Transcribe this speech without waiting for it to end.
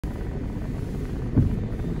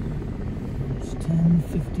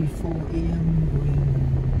10:54 AM going.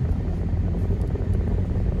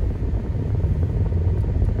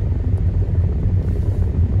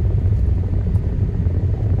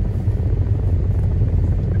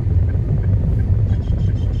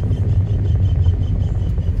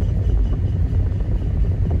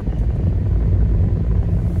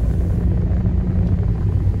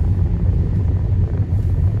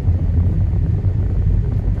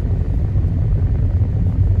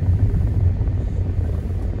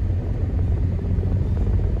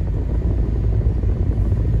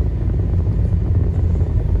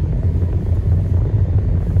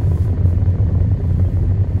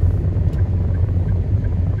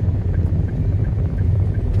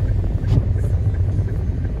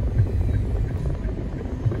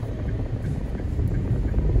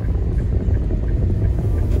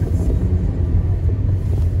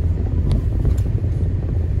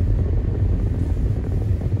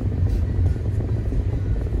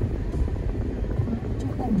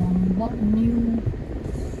 New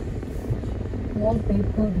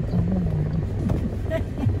wallpaper to cover already.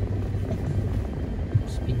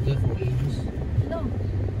 It's been there for ages. No,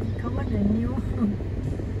 cover the new.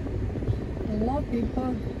 The wallpaper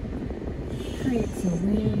fades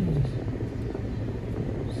away.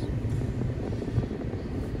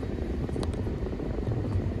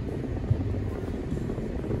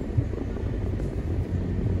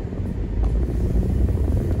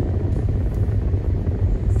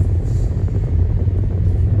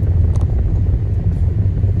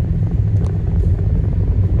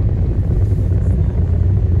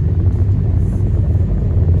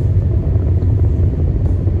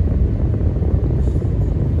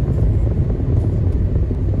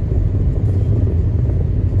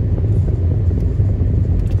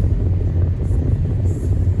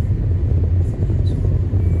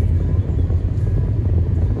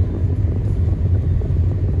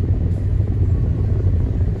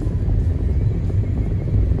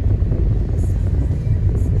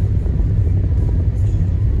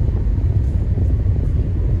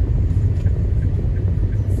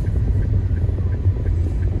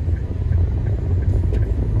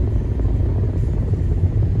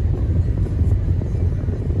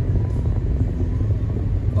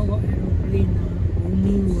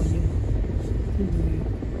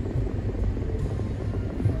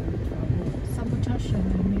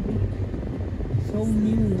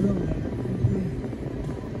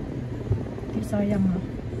 Sayang lah.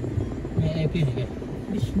 Airplane ke?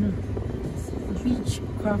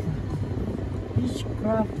 Beechcraft.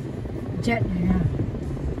 Beechcraft jet ya.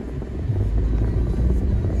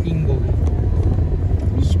 Bingo.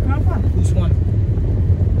 Beechcraft ah. Who's one?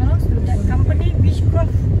 Belongs to that company,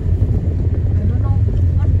 Beechcraft. I don't know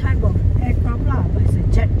what type of aircraft lah, but it's a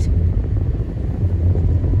jet.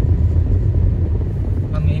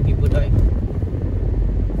 How many people died?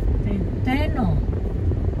 10 or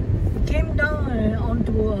came down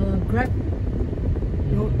onto a Grab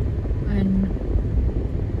road and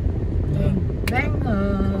banged a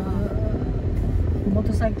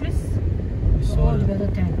motorcyclist. Saw Altogether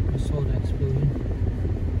 10. I saw the explosion.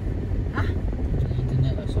 Ah? On the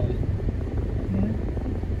internet I saw it. Yeah.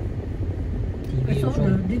 TV I saw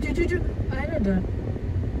also.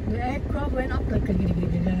 the aircraft went up like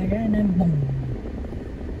and then boom.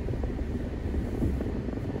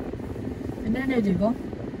 And then there you go.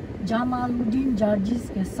 Jamaluddin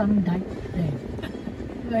Jarji's son died there.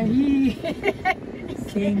 But he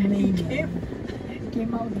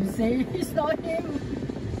came out to say it's not him.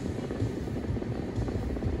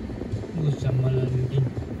 Who's Jamaluddin?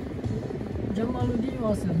 Jamaluddin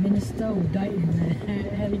was a minister who died in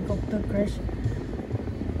a helicopter crash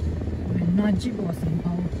when Najib was in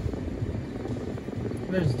power.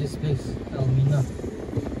 Where is this place? Almina.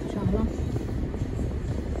 Inshallah.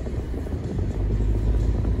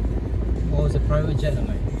 Oh, it's a private jet, am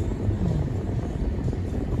I?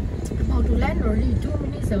 About to land already, 2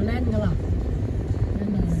 minutes to land lah.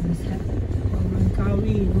 Then mishap.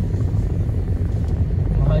 Langkawi, you know.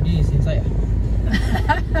 Mahadi is inside.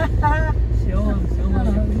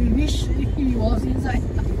 We wish he was inside.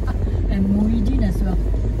 And Muhyiddin as well.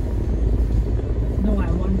 No,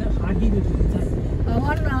 I wanted Hadi to be inside. I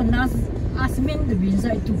want Asmin to be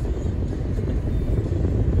inside too.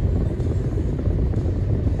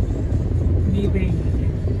 Maybe.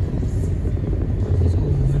 This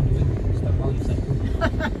old woman doing stuff outside too.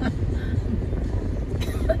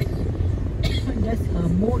 That's her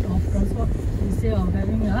mode of transport instead of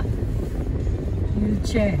having a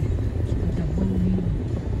wheelchair. Double wheel.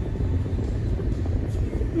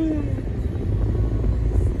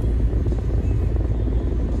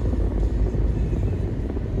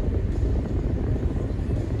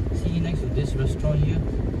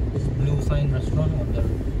 restaurant on the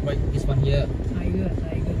right. This one here. Tiger.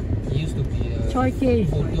 It used to be a Choi Kei.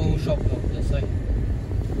 photo shop of the site.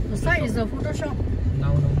 The site is a photo shop.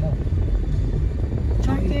 Now no more.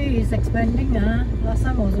 Choi Kei is expanding. Last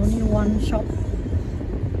time was only one shop.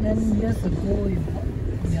 Then years ago, you bought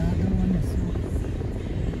the other one as well.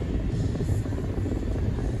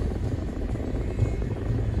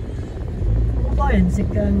 Hong Kong人食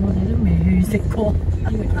嘅，我哋都未去食過。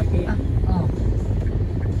呢個 Tiger 啊，哦，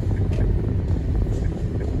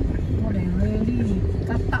我哋去呢吉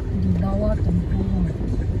德連路啊，東坡。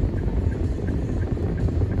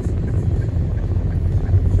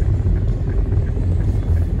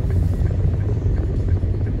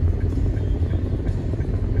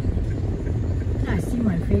I see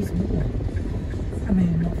my Facebook. I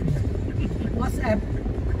mean, not Facebook. WhatsApp.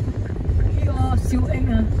 Your Siu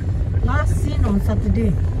Eng, last seen on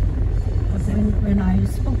Saturday. When I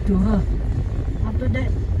spoke to her. After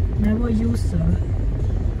that, never use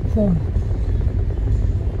phone.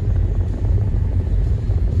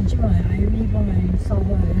 唔知咪喺呢幫你收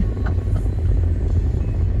佢。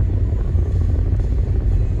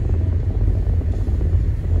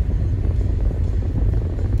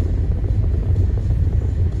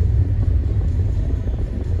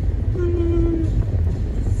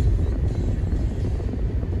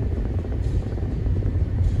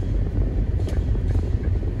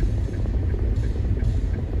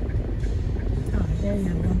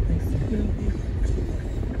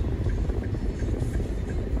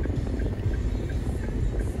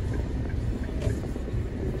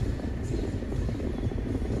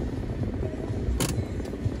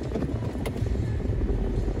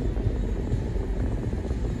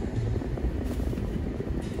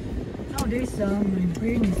Nowadays, my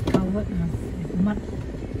brain is covered with mud.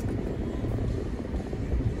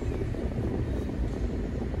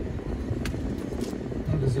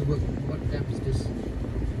 How does it work? What app is this?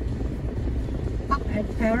 Park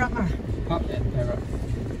at Perak Pub at Perak.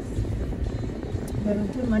 Baru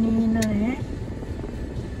put money in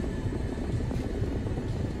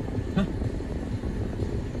Huh?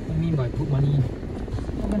 What do you mean by put money in?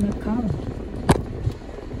 Open account.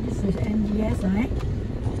 This is NGS,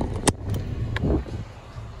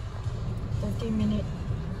 40 minutes.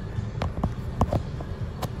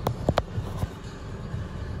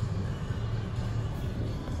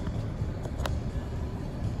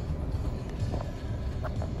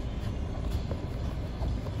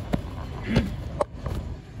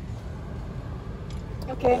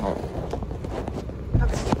 Okay.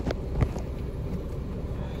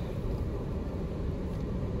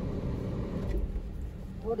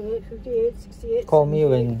 48, 58, 68, Call me 78,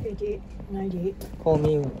 when- 88, 98. Call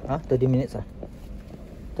me, 30 minutes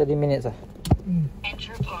 30 minutes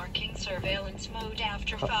Enter parking surveillance mode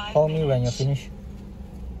after 5 Call me when you're minutes. finished.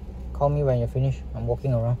 Call me when you're finished. I'm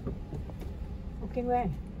walking around. Okay, where?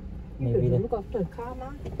 You Maybe could there. look after the car, ma.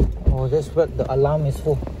 Oh, that's what the alarm is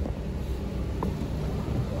for.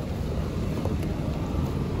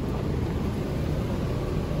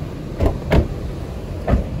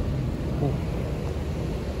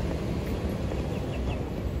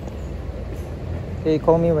 Okay,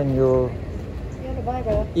 call me when You want to buy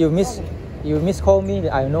the... you miss call me.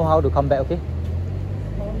 I know how to come back. Okay.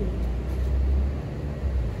 Call me.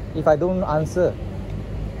 If I don't answer,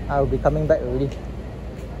 I will be coming back already.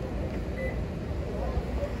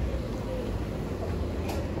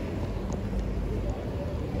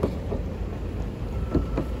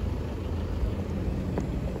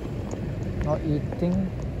 Not eating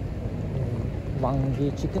Wangi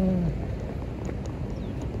chicken.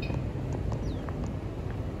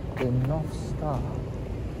 The North Star.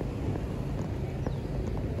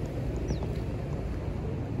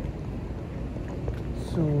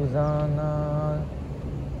 Susanna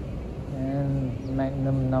and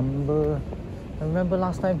Magnum number. I remember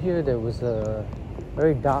last time here there was a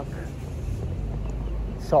very dark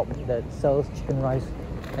shop that sells chicken rice,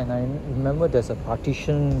 and I remember there's a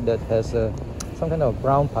partition that has some kind of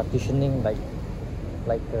brown partitioning, like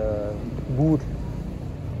wood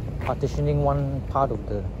partitioning one part of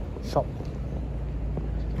the shop.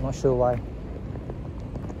 Not sure why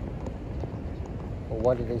or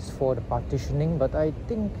what it is for, the partitioning, but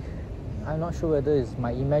I'm not sure whether it's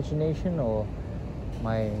my imagination or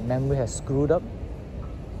my memory has screwed up.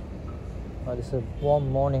 But it's a warm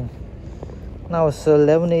morning. Now it's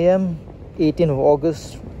 11 a.m. 18th of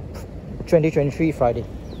August 2023, Friday.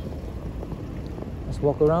 Let's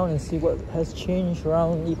walk around and see what has changed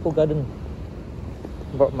around Ipoh Garden.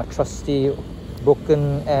 Brought my trusty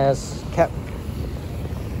broken ass cap.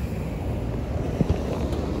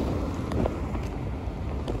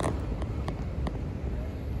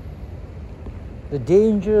 the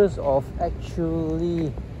dangers of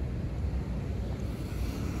actually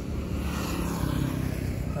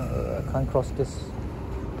I can't cross this.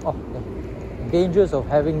 Oh, the dangers of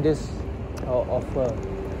having this of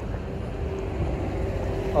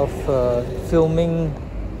filming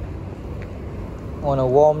on a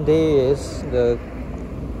warm day is the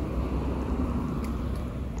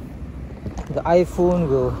iPhone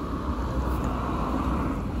will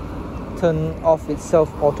turn off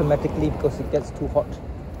itself automatically because it gets too hot.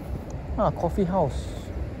 Coffee house.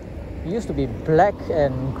 It used to be black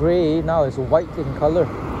and grey, now it's white in color.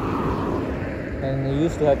 And it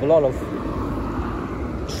used to have a lot of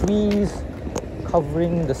trees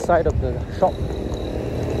covering the side of the shop.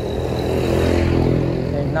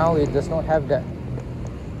 And now it does not have that.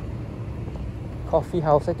 Coffee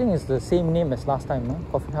house, I think it's the same name as last time.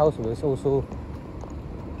 Coffee house was also,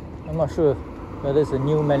 I'm not sure whether it's a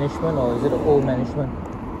new management or is it an old management.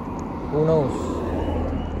 Who knows?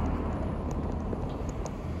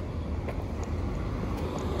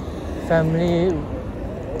 Family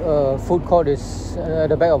food court is at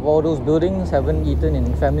the back of all those buildings. Haven't eaten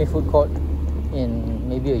in family food court in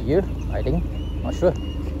maybe a year, I think. Not sure.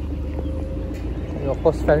 And of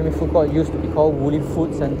course, family food court used to be called Woolly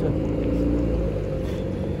Food Centre.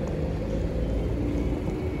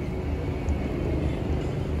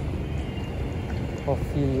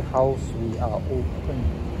 Coffee house, we are open.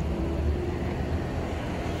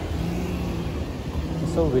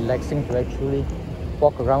 It's so relaxing to actually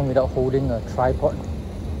walk around without holding a tripod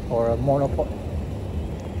or a monopod.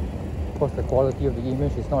 Of course, the quality of the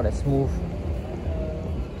image is not as smooth,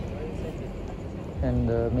 and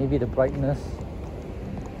maybe the brightness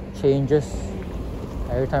changes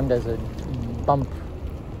every time there's a bump.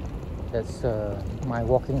 That's my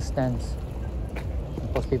walking stance.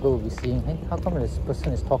 Of course, people will be seeing, hey, how come this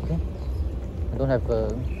person is talking? I don't have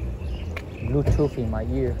Bluetooth in my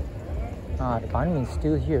ear. The banh mi is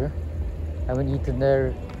still here. I haven't eaten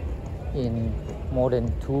there in more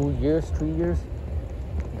than 2 years, 3 years.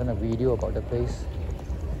 I've done a video about the place.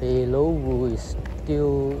 Pei Lo Wu is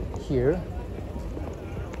still here.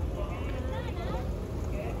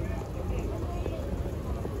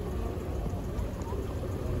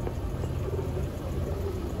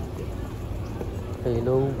 Pei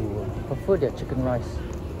Lo Wu prefer their chicken rice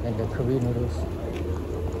and their curry noodles.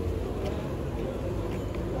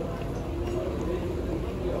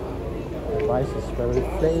 The rice is very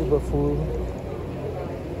flavorful.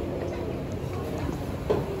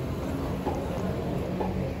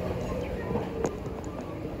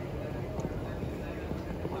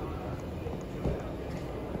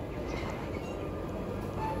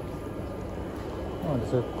 Oh,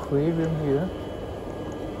 there's an aquarium here.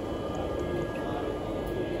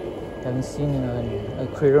 Haven't seen an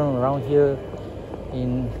aquarium around here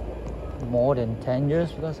in more than 10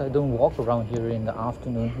 years because I don't walk around here in the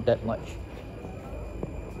afternoon that much.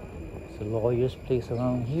 There's a lawyer's place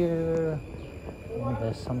around here. And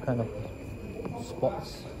there's some kind of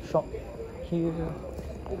sports shop here.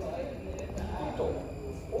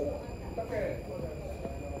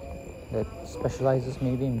 That specializes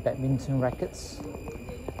maybe in badminton rackets.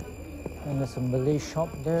 And there's a Malay shop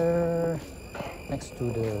there next to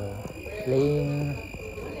the lane.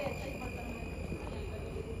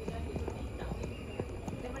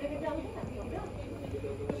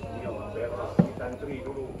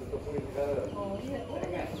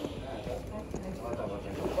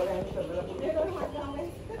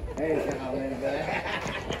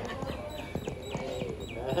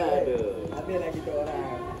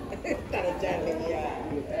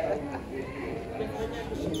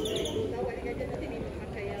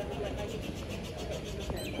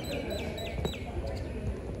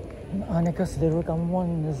 Aneka Selera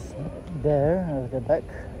Kamwan is there at the back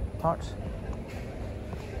part.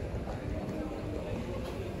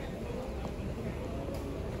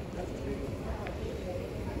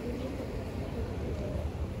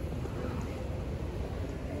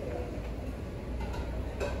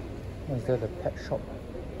 Is that a pet shop?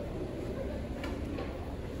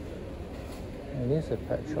 It is a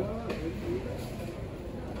pet shop.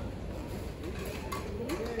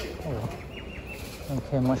 Oh, I don't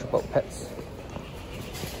care much about pets.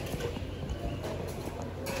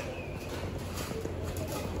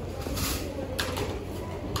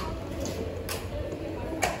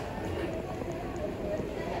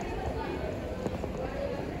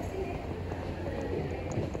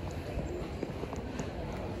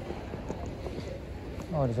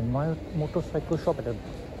 Oh, there's a motorcycle shop at the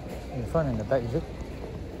in front and the back, is it?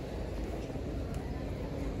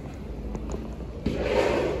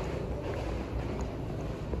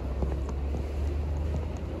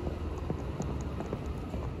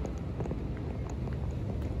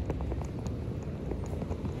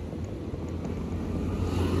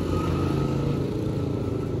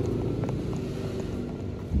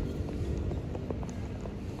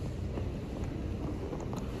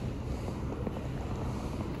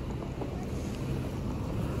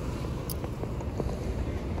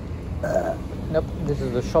 This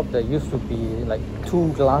is the shop that used to be like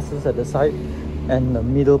two glasses at the side, and the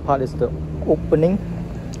middle part is the opening,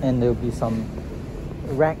 and there'll be some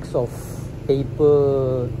racks of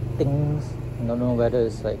paper things. I don't know whether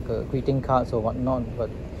it's like greeting cards or whatnot, but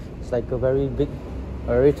it's like a very big,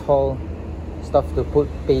 very tall stuff to put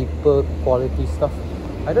paper quality stuff.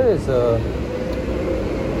 Either it's a,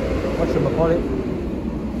 what should I call it,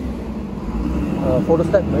 a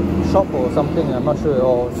photostat shop or something, I'm not sure,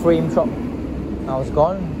 or frame shop. Now it's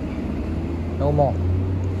gone, no more.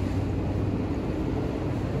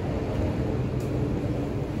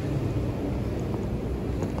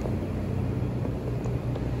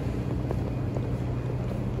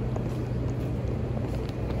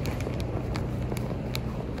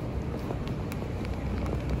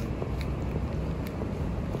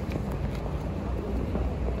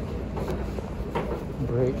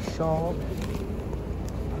 Bread shop.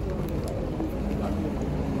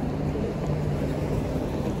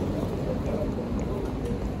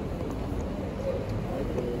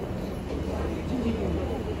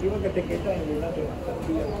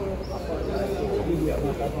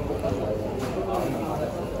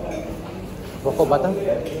 Rokok batang?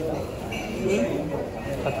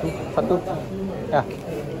 Satu. Ya.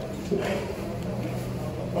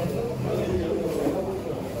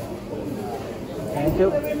 Thank you.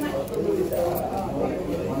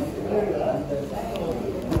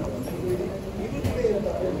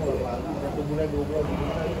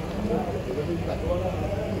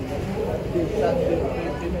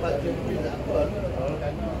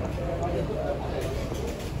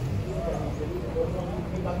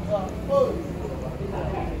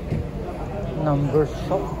 Number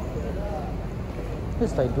shop.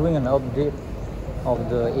 It's like doing an update of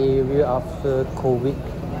the area after COVID,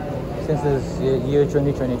 since it's year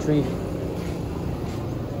 2023.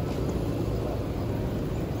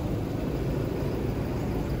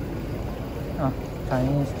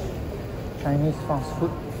 Chinese fast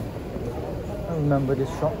food. I remember this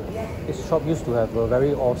shop. This shop used to have a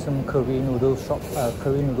very awesome curry noodle shop,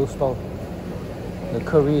 curry noodle stall. The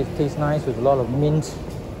curry tastes nice with a lot of mint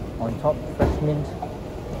on top, fresh mint.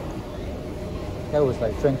 That was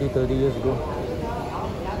like 20-30 years ago.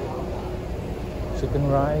 Chicken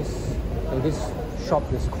rice. Like this shop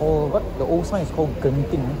is called, what? The old sign is called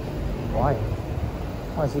Genting. Why?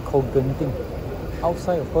 Why is it called Genting?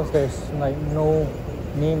 Outside, of course, there's like no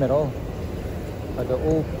name at all. But the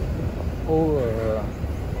old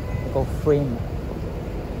called frame.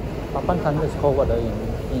 Papan Tanda is called what in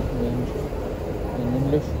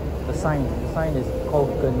English? The sign is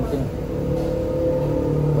called Genting.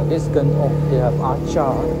 But this Genting, they have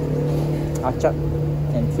achar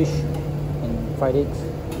and fish and fried eggs.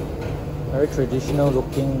 Very traditional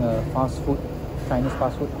looking fast food, Chinese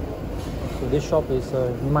fast food. So this shop is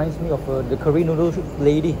reminds me of the curry noodles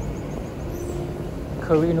lady.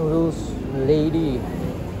 Curry noodles lady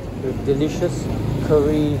with delicious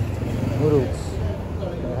curry noodles.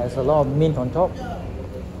 It has a lot of mint on top.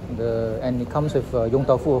 And it comes with yong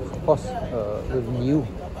tau fu, of course, with liu.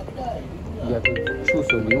 You have to choose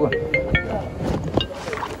your liu.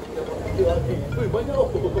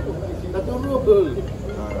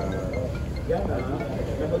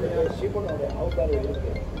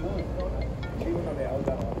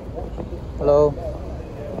 Hello.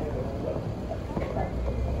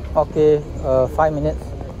 Okay, 5 minutes.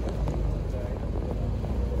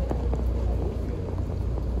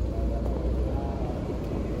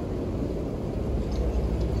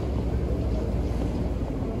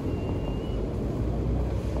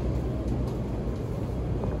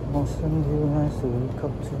 Mountain View, nice to wake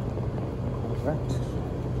up to. Right.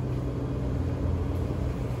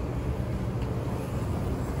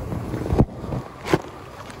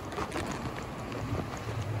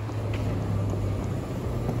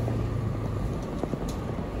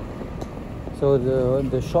 So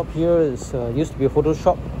the shop here is used to be a photo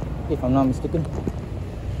shop, if I'm not mistaken.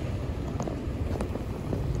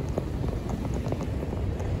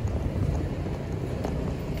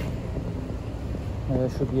 There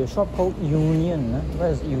should be a shop called Union. Where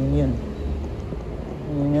is Union?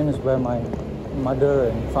 Union is where my mother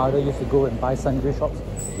and father used to go and buy sundry shops.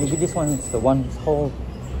 Maybe this one is the one. It's called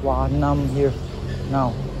Wanam here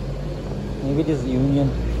now. Maybe this is Union.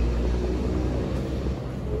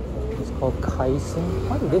 It's called Kaisen.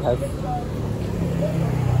 Why do they have?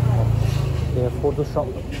 They have Photoshop.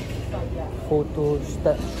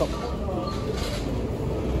 Photostat shop.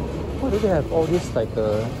 Why do they have all this like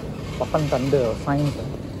Papan Tanda or signs?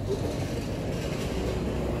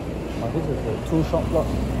 Oh, this is a 2-shop lot.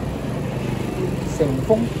 Seng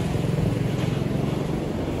Fong.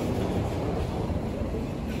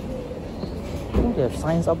 they have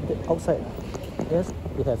signs outside. Yes,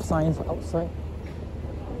 they have signs outside,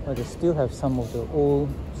 but they still have some of the old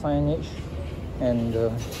signage and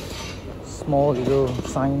small little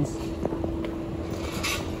signs.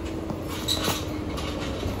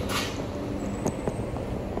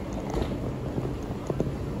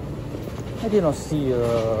 I did not see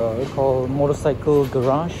a called motorcycle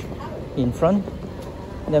garage in front.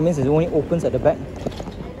 That means it only opens at the back,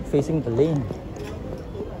 facing the lane.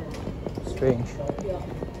 Strange.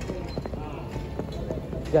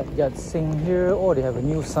 Yat Sing here. Oh, they have a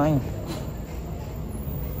new sign.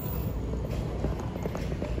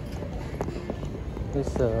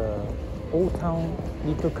 This Old Town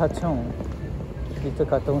Little Katong. Little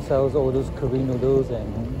Katong sells all those curry noodles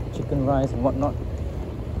and chicken rice and whatnot.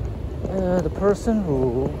 The person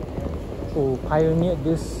who pioneered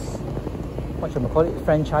this, what should I call it,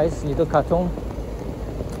 franchise, Little Katong,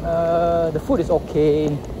 the food is okay,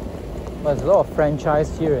 but there's a lot of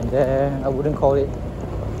franchise here and there. I wouldn't call it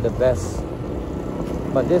the best.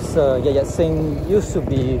 But this Yat Sing used to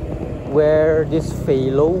be where this Fei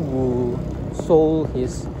Lo who sold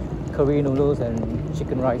his curry noodles and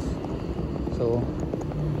chicken rice. So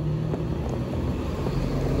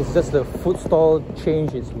it's just the food stall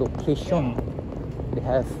changed its location. They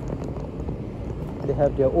have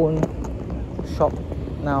their own shop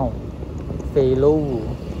now. Fei Lo.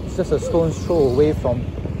 It's just a stone's throw away from,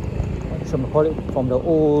 what should I call it, from the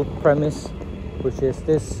old premise, which is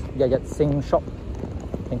this Yat Sing shop.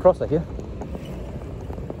 Can cross here?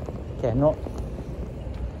 Cannot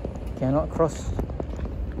cross.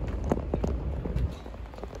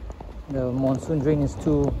 The monsoon drain is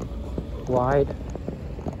too wide.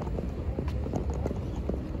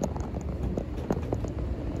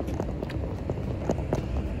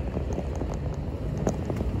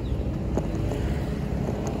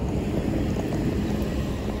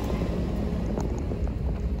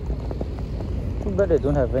 Too bad they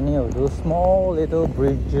don't have any of those small little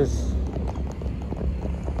bridges.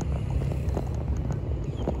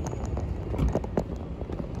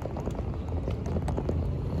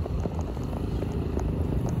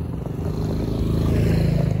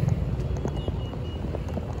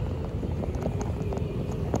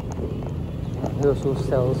 He also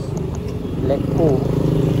sells lekko.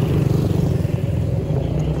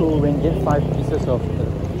 2 ringgit, 5 pieces of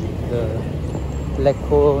the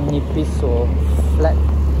lekko nipis or flat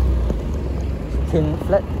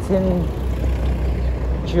tin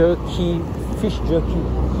jerky, fish jerky.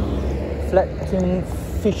 Flat tin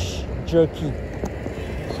fish jerky.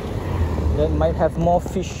 That might have more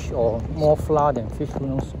fish or more flour than fish, who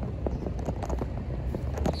knows.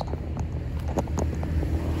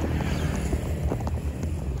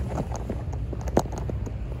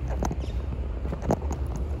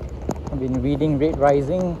 I've been reading Red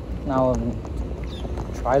Rising, now I'm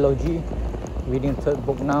trilogy, reading the 3rd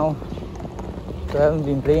book now. So I haven't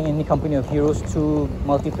been playing any Company of Heroes 2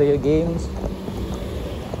 multiplayer games.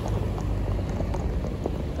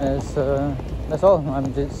 That's all.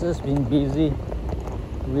 I'm just been busy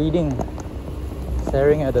reading,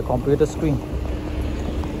 staring at the computer screen.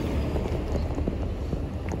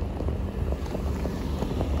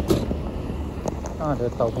 The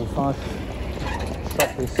Tauhu Fa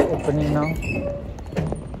shop is opening now.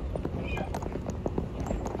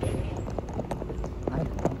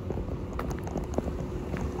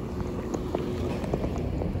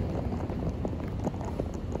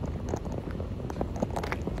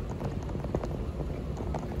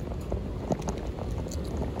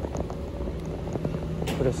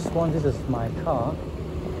 Could have sworn this is my car.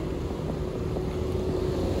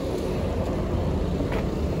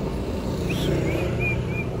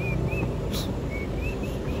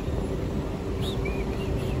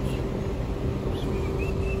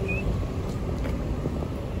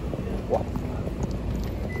 Wow.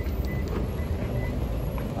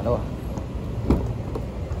 Hello.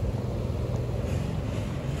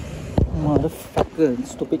 Motherfucker,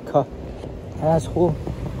 stupid car. Asshole.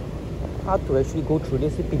 Hard to actually go through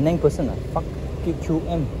this. Penang person, fuck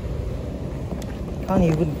QM. Can't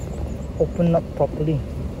even open up properly.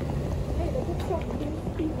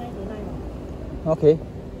 Okay.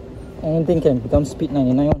 Anything can become speed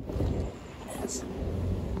 99.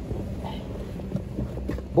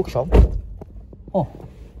 Bookshop? Oh,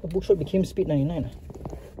 the bookshop became speed 99.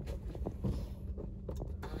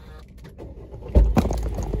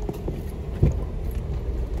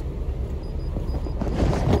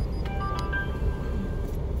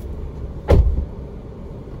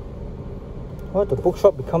 What, the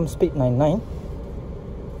bookshop becomes speed 99?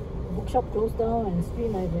 Bookshop closed down and speed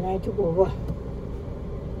 99 took over.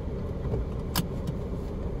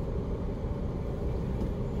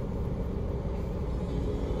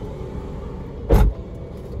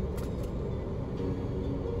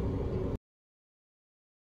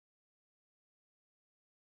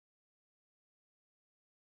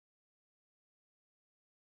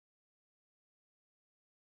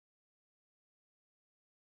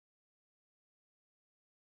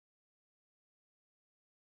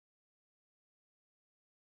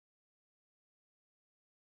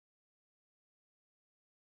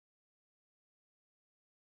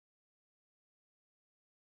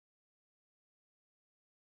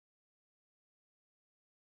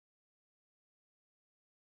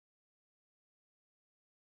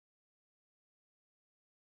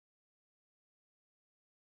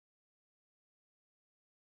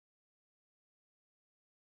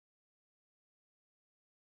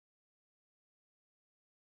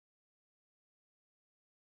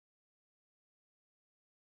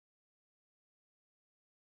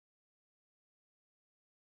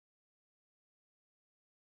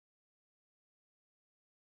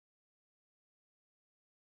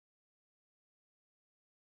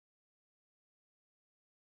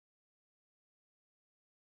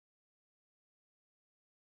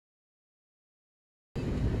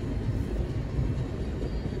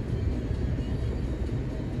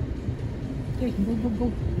 Okay, go, go,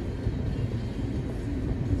 go.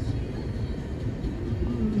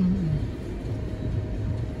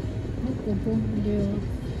 Go, go,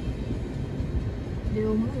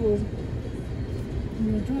 they'll move.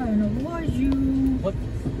 They're trying to avoid you. What?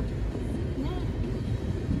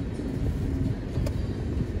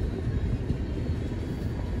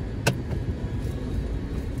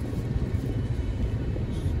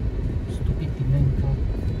 Stupid demand car.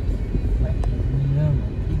 Like,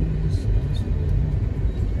 please.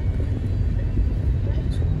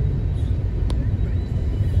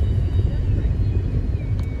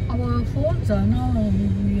 Our phones are now,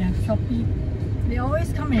 we have Shopee. They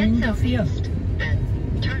always come and interfere.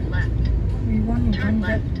 Then turn left. We want to Turn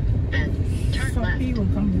contact. left. Then turn Shopee left.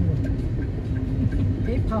 will come over.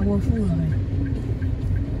 They powerful, right?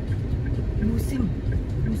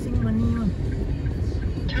 Losing money on.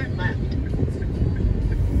 Turn left.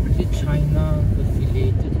 Is it China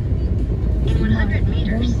affiliated? In 100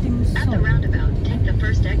 meters, don't think at the so. roundabout, take the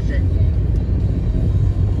first exit.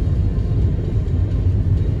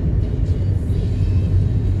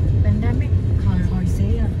 Pandemic, how you say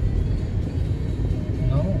it?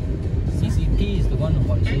 No. CCP is the one who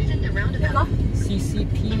wants Exit it. the roundabout. In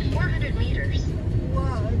CCP. 400 meters,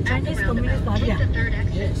 Wow, at the Chinese Communist roundabout, Party. take the third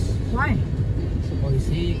exit. Yes. Why? Well, you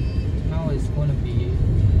see, now it's going to be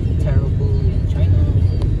terrible in China.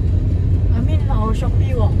 I mean, our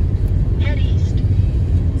Shopee, Head east.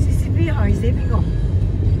 CCP, how you say it?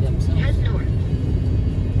 Themselves. Head north.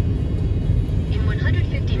 In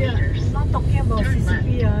 150 We are meters, not talking about Turn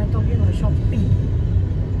CCP, talking about Shopee.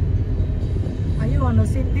 Are you on the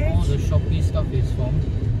same All the page? Shopee stuff is from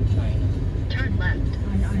China. turn left.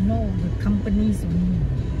 I know the companies only.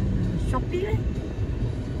 Shopee,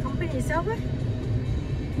 company itself,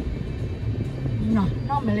 No,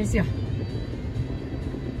 not Malaysia.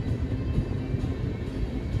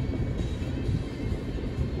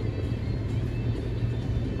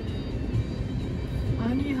 I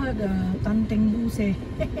only heard Tan Teng Bu say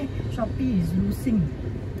Shopee is losing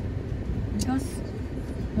because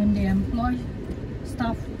when they employ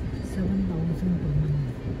staff 7,000 per month.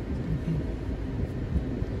 Okay.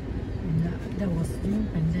 And that was during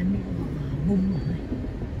pandemic boom.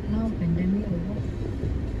 Now pandemic over.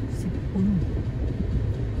 Boom.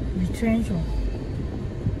 Retrench.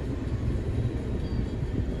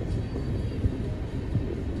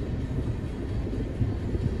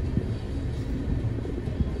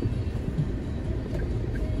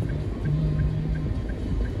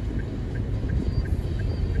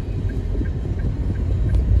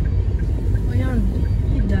 Oh yeah,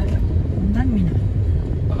 eat the Naan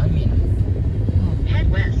Banmin.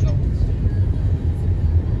 Head west. No.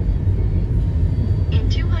 In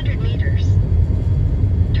 200 meters,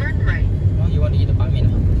 turn right. Oh, you want to eat the banmin?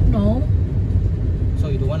 No. So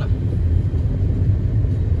you don't want?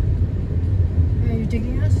 Where are you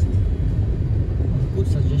taking us? Good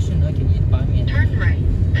suggestion. I can eat banmin. Turn right.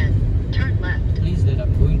 Then turn left. The place that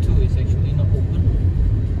I'm going to is actually not open.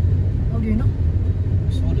 How do you know?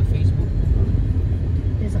 I saw the Facebook.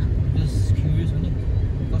 Yes, sir. I'm just curious only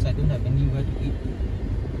because I don't have anywhere to eat.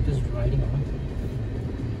 I'm just riding around.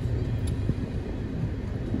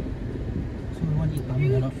 So you want to eat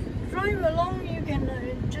banmin or not? Drive along, you can.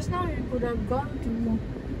 Just now you could have gone to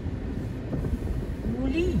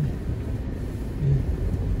Woolley.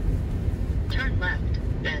 Turn left.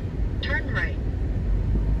 Then turn right.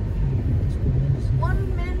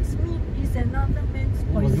 One man's meat is another man's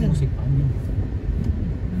Baru poison. musik banmin.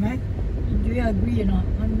 Right? Do you agree or not?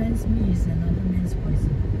 One man's meat is another man's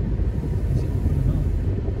poison. Is it open or not?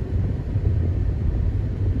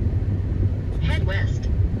 Head west.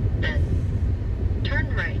 Then turn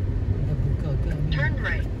right. Dah buka ke? Turn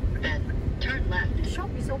right. Then turn left. The shop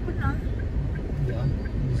is open now. Yeah,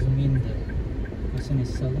 doesn't mean the person is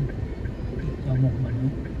selling. Jamuk mana?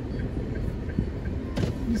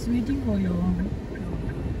 He's waiting for your.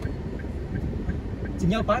 Chính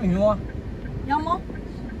nhau bán mình mua. Yao mo?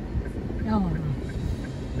 Yao.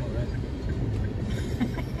 Alright.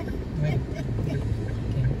 Wait.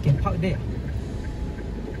 Can park there.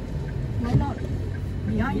 Why not?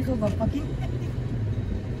 Behind you got parking.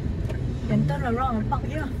 Can turn around and park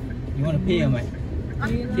here. You want to pay or mate?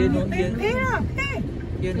 Here no Pay here. lah, pay.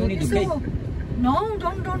 Here no need to pay. No,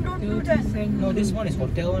 don't do that. No, this one is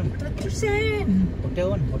hotel one. 30 cents. Hotel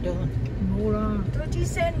one. No lah. 30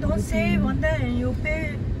 cents, don't save on that and you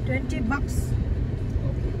pay 20 bucks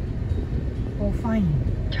for fine.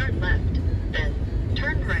 Turn left. Then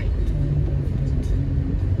turn right.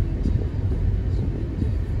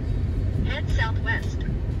 Head southwest.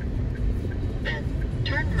 Then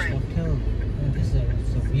turn right. Hotel. Oh, this is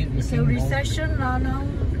a weird It's a looking mall. recession lah now.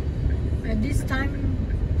 At this time,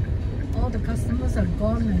 all the customers are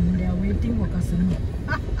gone and they are waiting for customers.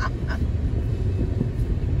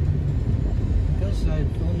 Because I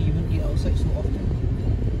don't even eat outside so often.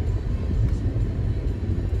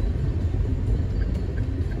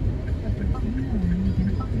 But the park here, you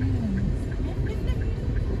can park here.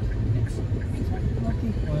 Next.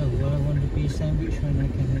 Okay. Well, do I want to be sandwich when I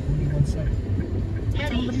can have only one side?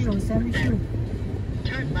 Somebody will sandwich you.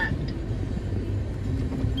 Turn left.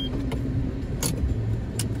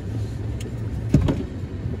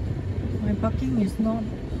 My parking is not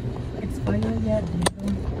expired yet. They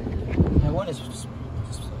don't. My one is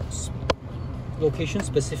location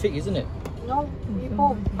specific, isn't it? No,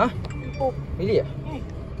 Ipoh. Huh? Ipoh. Really? Eh.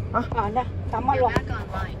 Huh? Dah, Taman You're lah. back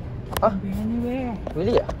online. Huh? Anywhere.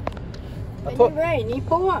 Really? I thought Anywhere in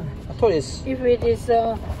Ipoh. I thought it's If it is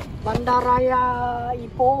Bandaraya,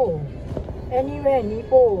 Ipoh, anywhere in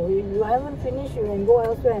Ipoh, if you haven't finished, you can go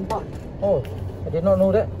elsewhere and park. oh, I did not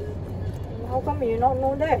know that. How come you not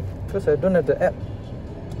know that? Because I don't have the app.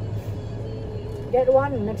 Get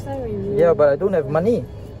one next time. You Yeah, but I don't have money.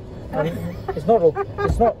 It's not.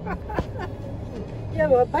 It's not. You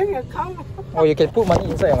have a bank account. Oh, you can put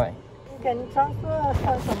money inside, right? You can transfer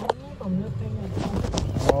some money from your bank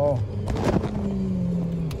account. Oh,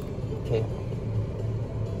 okay.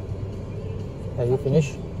 Have you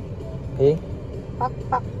finished? Okay. Park.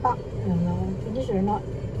 Finish or not?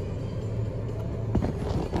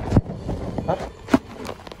 Huh?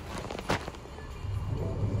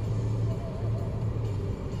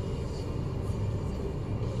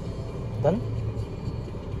 Done?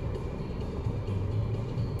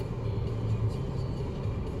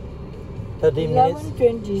 minutes.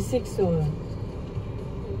 11:26 or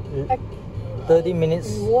 30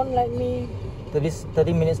 minutes. you won't let me.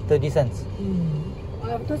 30 minutes, 30 cents.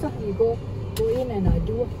 After that you go in and I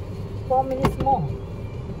do 4 minutes more.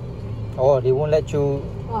 Oh, they won't let you.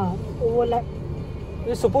 Overlap.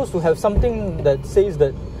 You're supposed to have something that says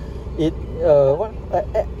that it what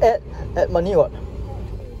add money what?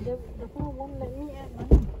 The phone won't let me add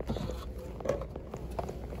money.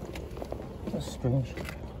 That's strange.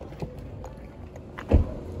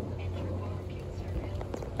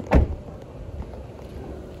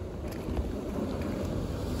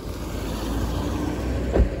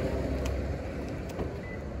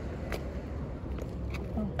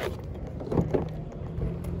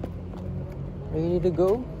 Ready to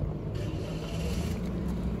go?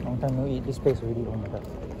 Long time no eat. This place already. Oh my god.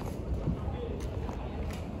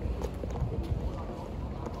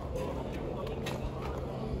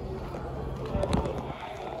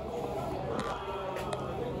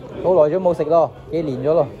 Hổ耐咗冇食咯，幾年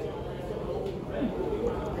咗咯。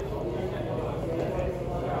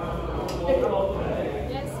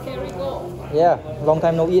Yes, Gerryko. Yeah, long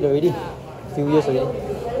time no eat already. Few years already.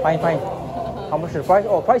 Fine. How much the price?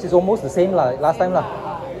 Oh, price is almost the same lah. Last time lah.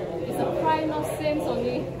 It's a price, not cents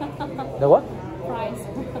only. The what? Price.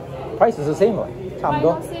 Price is the same 喎，差唔 Price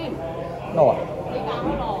多 not。same. No 啊，你揀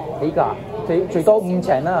咯。起價最多5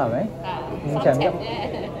程啦，係咪？5程3啫。啫。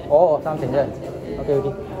哦，3程啫。OK。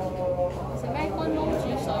食咩乾撈煮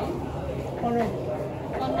水？乾撈。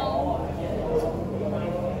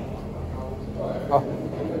哦，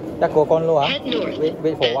一個乾撈啊。 Head north.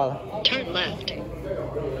 Wait for a while. Turn left.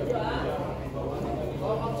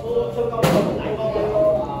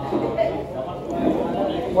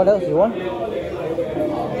 What else you want?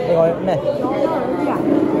 另外咩？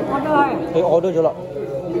佢 order 咗啦。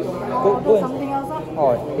Go and Something else.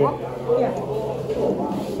 oh, okay. Yeah.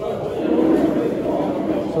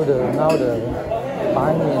 So now the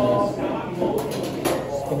ban mian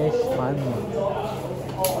is finished. Ban mian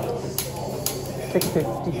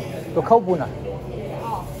 650個溝半啊。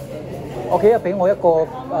OK 啊，俾我一個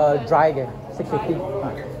dry 嘅650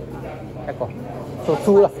一個，so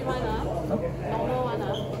two 啦。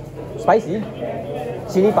Spicy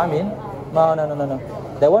chili 板面？No.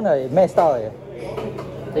 That one 係咩 style 嚟嘅？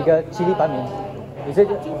你嘅 chili 板面，is it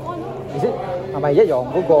係咪一樣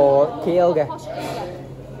嗰個 KL 嘅？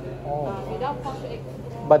 Without poached egg.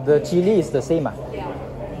 But the chili is the same 啊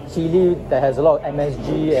Yeah.？Chili that has a lot of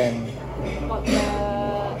MSG and But the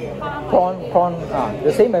prawn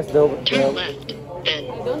the same as the Turn left. Then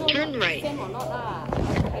I don't know turn right. same or not lah.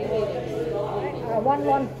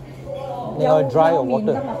 One. 另外 dry or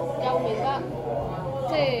water？ 幼麵得，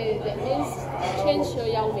即係 that means change 咗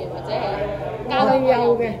幼麵或者係加我兩個有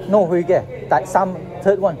嘅， No 去嘅，第三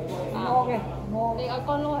third one。我嘅，我你個乾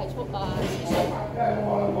撈係煮水，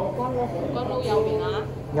乾撈幼麵啊，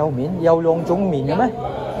幼麵有兩種麵嘅咩？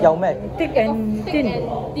有咩？ thick and thick thin。 and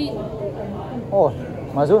thin。哦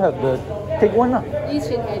，might as well have the thick one 啊。以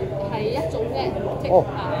前係一種啫，哦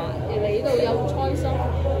你呢度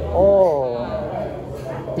ones. Oh.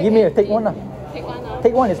 Give me a take one. Take one.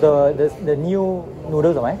 Take one is the new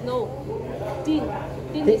noodles, am I? No. Tin.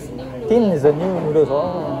 Tin is new noodles. Tin is the new noodles.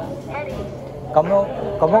 Oh. Come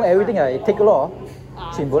on, everything I take a lot.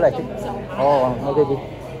全部嚟 take. Oh, okay, okay.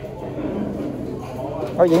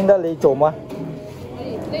 我影得你做乜？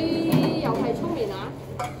你又係粗麵啊？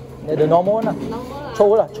你哋 normal 啦，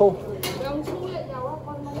粗啦，粗。兩粗一有啊，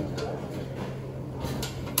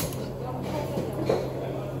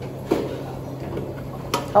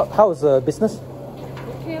乾窿。How's the business?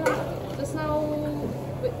 Okay lah. Just now,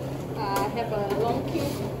 have a long queue.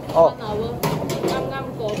 Oh. 1 hour. 啱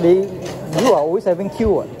過。You are always having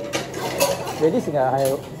queue 啊？你啲成日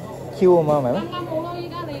係 queue 啊嘛，係咪？啱好咯，依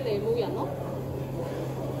家你嚟冇人咯。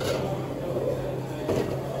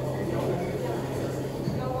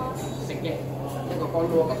食嘅一個乾鍋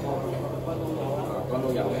乾到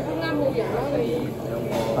有嘅。啱冇人咯你。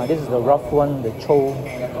This is the rough one, the 粗。所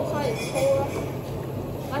以粗咯。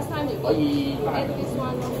Last time you add this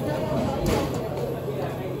one.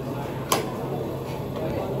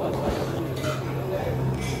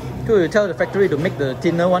 So you tell the factory to make the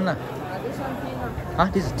thinner one lah. This one thin Huh?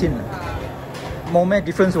 This is thin. More咩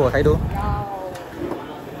difference 喎睇到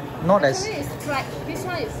 ？Not as. Actually, it's flat. This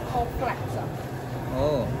one is called flat.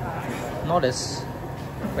 Oh, not as.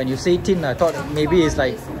 When you say thin, I thought maybe it's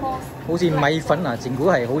like 好似米粉啊，整估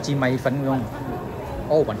係好似米粉咁樣。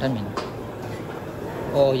哦，雲吞麵。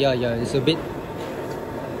Oh yeah, yeah, it's a bit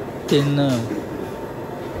thinner. 呢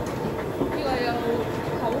個有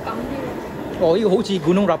口感啲。哦，呢個好似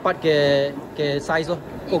古東臘八嘅 size 咯。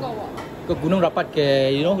呢個喎。個古東臘八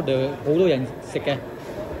嘅，you know，好多人食嘅。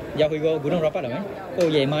有去過古東臘八係咪？嗰個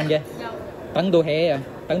夜晚嘅。有。等到 hea 啊，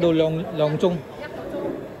等到兩鐘。1個鐘。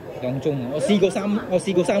2鐘，我試過3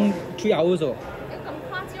 hours 喎。有咁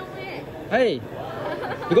誇張咩？係。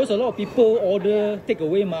Because a lot of people order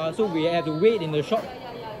takeaway ma, so we have to wait in the shop.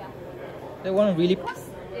 That one really big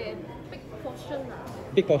portion 啊。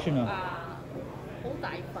Big portion 啊。好大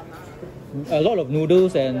份啊。A lot of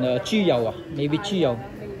noodles and 豬油啊 ，maybe 豬油。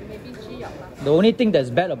Maybe 豬油啦。The only thing that's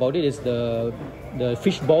bad about it is the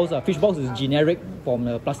fish balls. Fish balls is generic from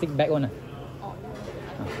the plastic bag one. Oh,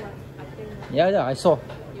 Yeah, I saw.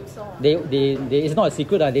 You saw. They it's not a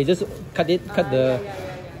secret. They just cut the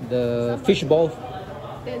fish balls.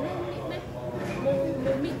 但係咧咩？冇搣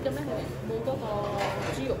嘅咩？係咪？冇嗰個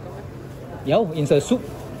豬肉嘅咩？有 in the soup.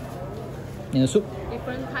 In the soup.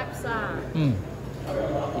 Different types 啊。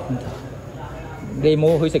你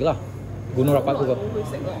冇去食啦？古東臘八嗰個。冇去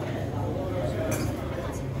食咯。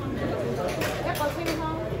一個清湯。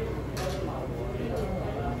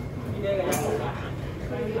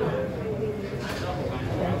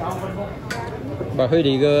But 佢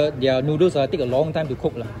哋嘅their noodles take a long time to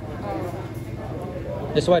cook 啦。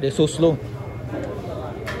That's why they're so slow.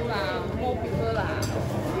 More people 啦。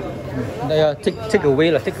Yeah, take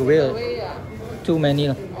away 啦，take away 啦。Too many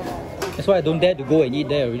啦。That's why I don't dare to go and eat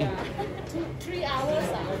there already. 3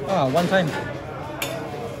 hours 啊。One time.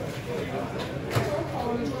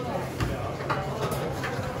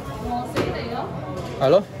 餓死你咯！係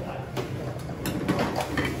咯。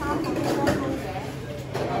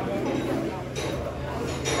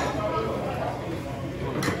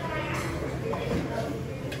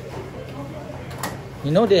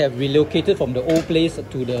You know they have relocated from the old place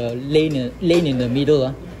to the lane in the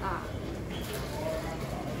middle.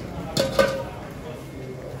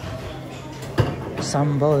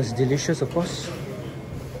 Sambal is delicious, of course.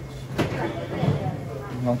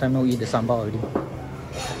 Long time no eat the sambal already.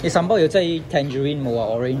 This sambal 有劑 tangerine 冇啊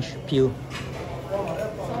 ？Orange peel。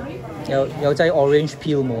有劑 orange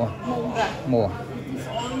peel 冇啊？冇啊。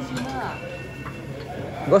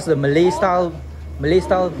Because the Malay style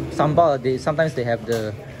sambal, sometimes they have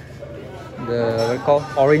the what you call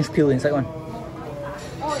orange peel inside one.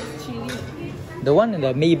 Oh, it's chili. The one in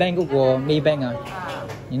the Maybank 嗰個 Maybank 啊。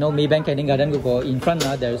You know Maybank Canning Garden 嗰個 in front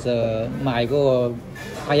there's a 賣嗰個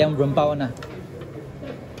ayam rempau 啊。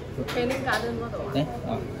Canning Garden 嗰度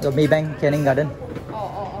啊？個 Maybank Canning Garden。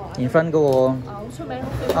哦。In front 嗰個。好出名。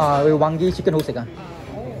佢Wangi chicken 好食啊。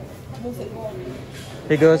冇食過。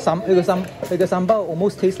佢個sambal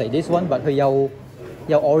almost tastes like this one, but 佢有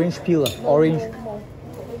orange peel 啊 ，orange。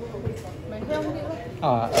咪香啲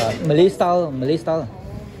咯。Malay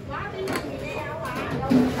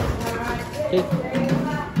style。Okay,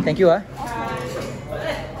 thank you 啊。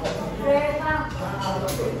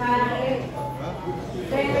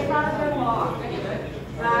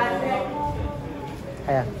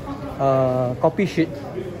係啊，coffee sheet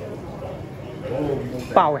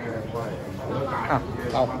包嘅。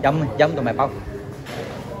包飲同埋包。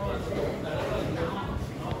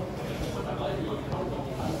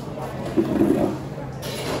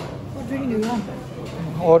What drink do you want?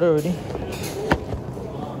 Order already.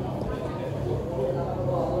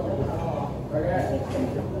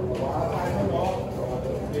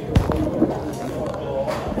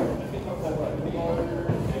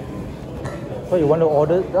 So you want to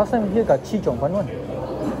order? Last time here got Chi Chong Fan one.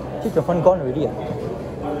 Chi Chong Fan gone already.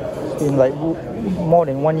 It's been like more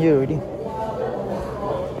than 1 year already.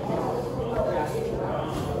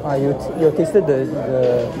 You tasted the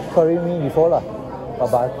curry mee before lah.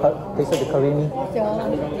 But I tasted the curry mee. What's your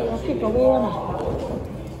takeaway one?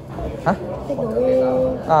 Huh?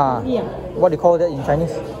 Takeaway. Yeah. What do you call that in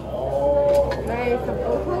Chinese? Đây, thập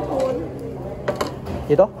cấu khô cuốn.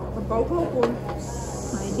 Gì đó? Thập cấu khô cuốn.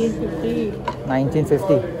 1950.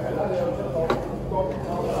 1950.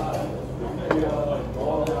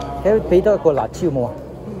 Cái俾多一個辣椒冇啊？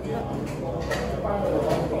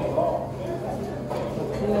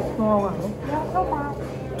 Small one.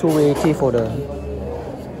 280 for the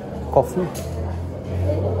coffee.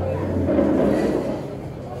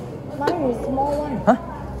 Mine is small one. Huh?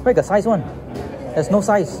 Where the size one? There's no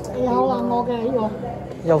size. 有啊，我嘅呢個。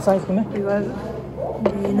有 size 嘅咩？如果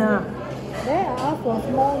面啊，There I ask for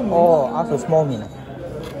small 面。Oh, ask for small 面。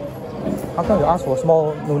How come you ask for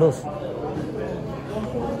small noodles?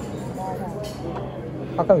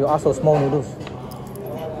 How come you ask for small noodles?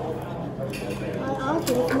 I ask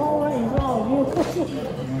for small one in front of you.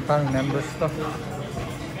 I can't remember stuff.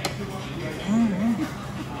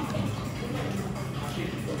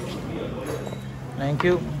 Thank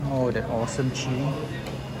you. Oh, that awesome chili.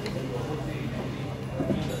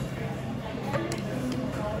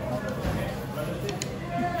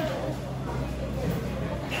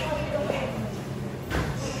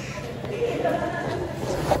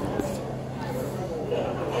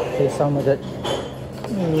 Okay, some of that.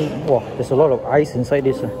 Wow, there's a lot of ice inside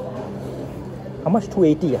this. How much?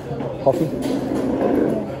 280 coffee.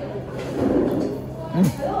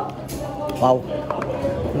 Wow,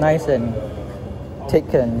 nice and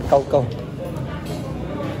thick and cao.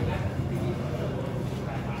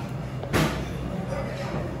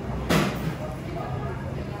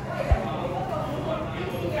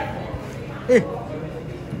 Hey,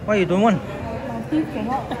 why you don't want? My teeth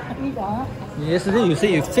cannot eat. Yesterday you said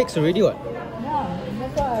you fixed already what? Yeah,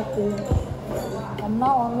 that's why I have to. From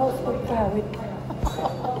now onwards, take care of it.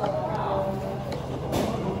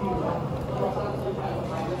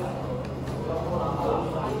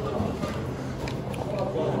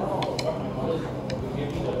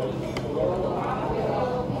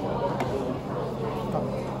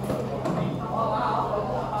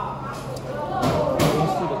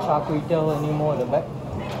 Char Kway Teow anymore at the back.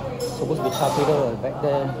 Supposed to be Char Kway Teow at the back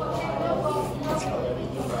there.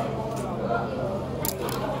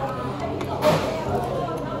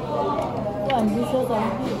 So ambitious,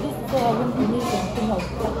 this is I haven't finished anything of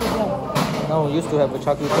Char Kway Teow. Now we used to have a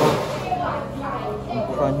Char Kway Teow,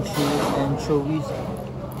 crunchy anchovies.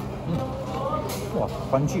 Wow,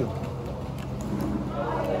 crunchy.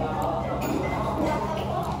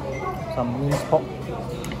 Some minced pork.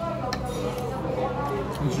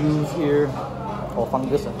 Juice ear or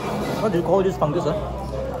fungus. What do you call this fungus?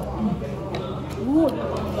 Wood.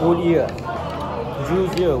 Wood ear.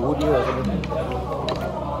 Juice ear, wood ear.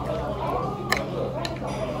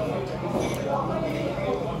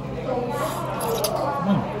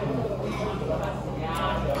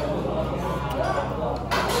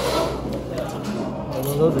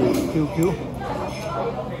 Noodles is QQ.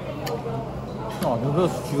 Oh,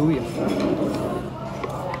 noodles chewy.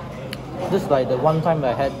 This is like the one time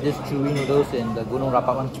I had this chewy noodles in the Gunung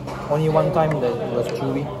Rapat one. Only one time that it was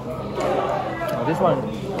chewy. Oh, this one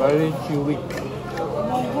very chewy.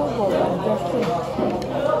 Not good for digestion.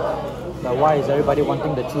 But why is everybody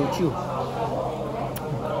wanting the chew?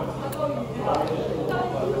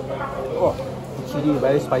 Oh, the chili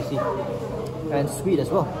very spicy and sweet as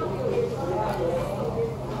well.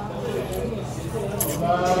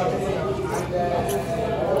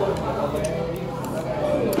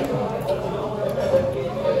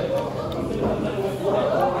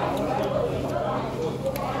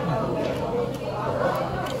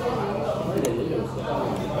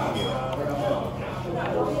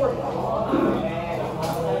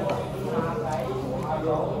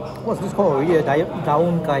 What's this called already?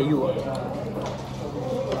 Daun kayu.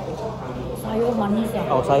 Sayur manis.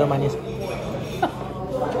 Oh, sayur manis.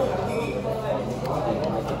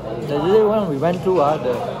 The other one we went through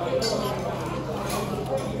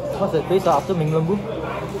what's that place after Minglembu?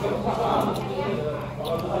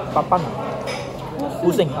 Papan.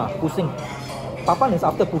 Pusing. Pusing. Papan is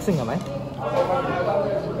after Pusing, am I?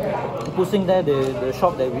 Pusing there, the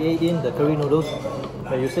shop that we ate in, the curry noodles,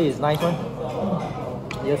 that you say is nice one.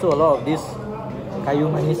 There's also a lot of this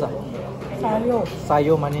kayu manis. Sayo.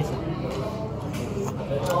 Sayo manis.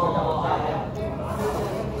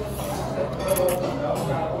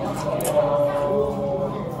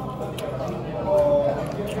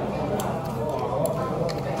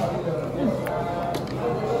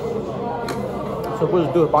 Supposed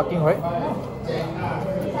to do a parking, right?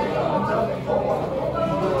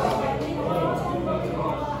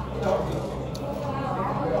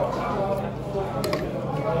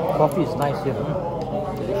 Coffee is nice here.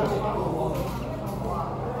 Delicious.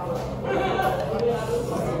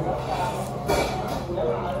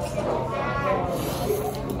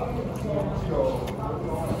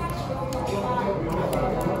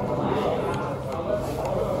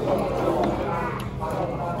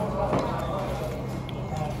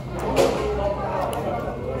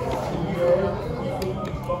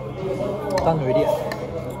 Done already.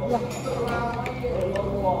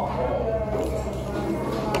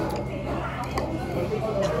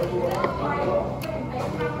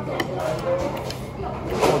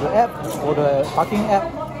 For the app, for the parking app,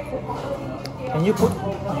 can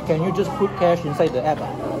you just put cash inside the app,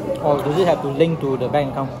 or does it have to link to the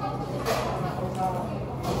bank account?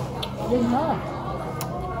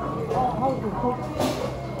 How to put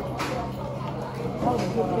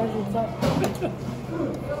cash inside?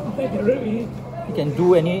 Really? You can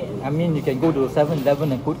do any, I mean, you can go to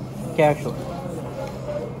 7-Eleven and put cash. Maybe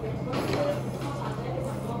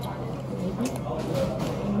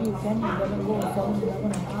you can even go to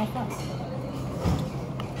 7-Eleven and ask us.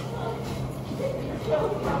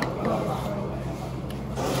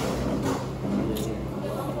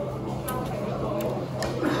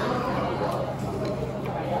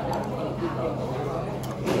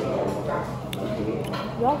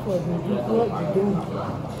 What was ridiculous to do?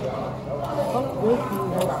 What if you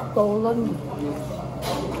have stolen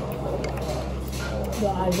the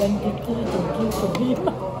identity to give to him?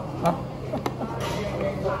 Huh?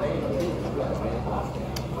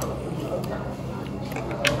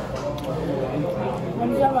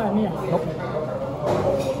 Understand what I mean? Nope.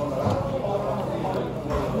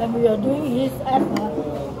 When we are doing his app,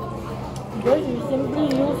 because you simply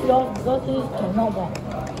use yours because his cannot buy.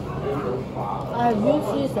 I have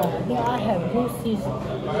used his, I think I have used his.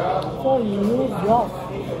 So you use yours.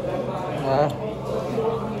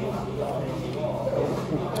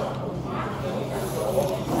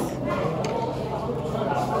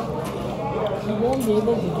 You won't be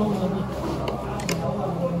able to do maybe.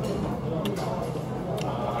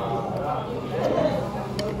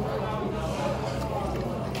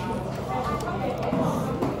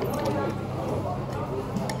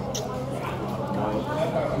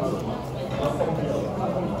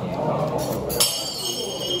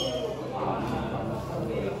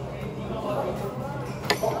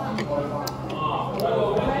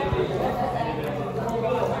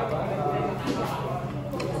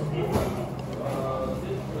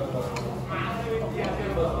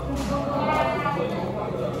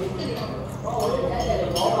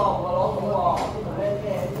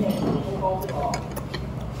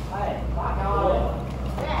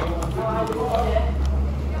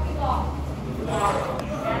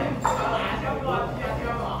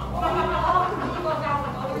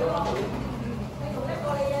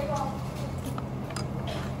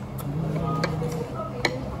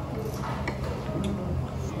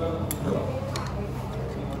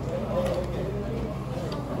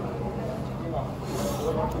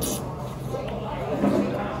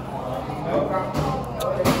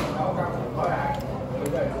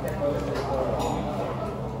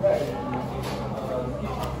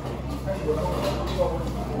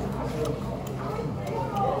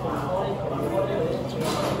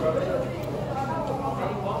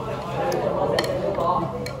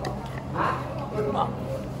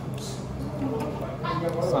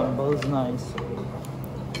 Sambal's nice.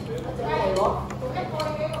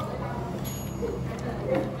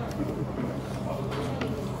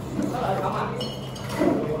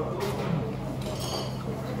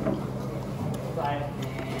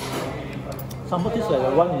 Sambal is like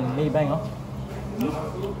the one in Maybank, huh?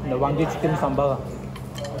 The Wangge chicken sambal.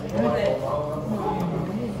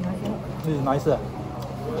 This is nicer.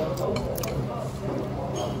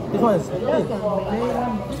 This one is.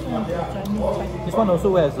 This one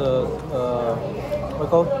also has what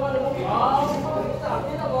call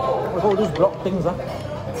those block things, huh?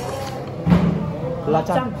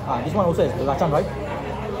 Belacan. This one also has belacan, right?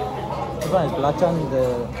 This one has belacan. The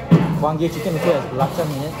Wangge chicken also has belacan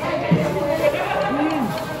in it.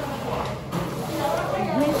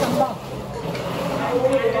 Green sambal.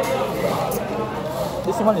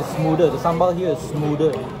 one is smoother. The sambal here is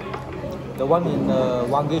smoother. The one in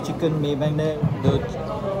Wagyu chicken Maybank there,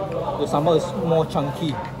 the sambal is more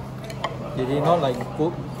chunky. They did not like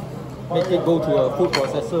make it go to a food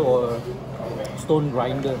processor or a stone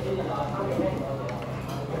grinder.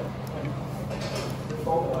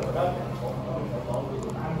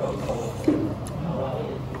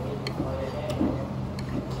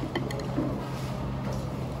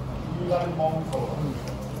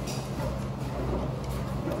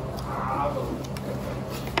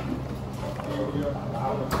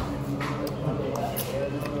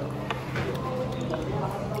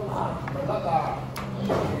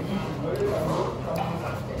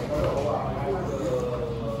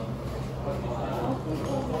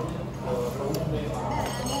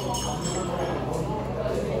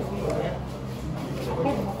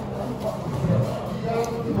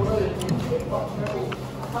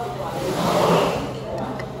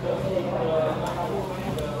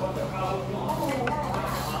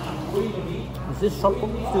 Is this shop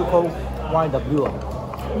still called YW?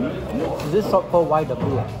 Is this shop called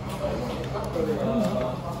YW?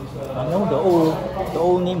 I know the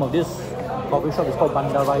old name of this coffee shop is called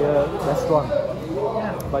Bandaraya Restaurant,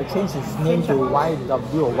 but it changed its name to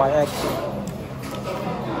YW or YX.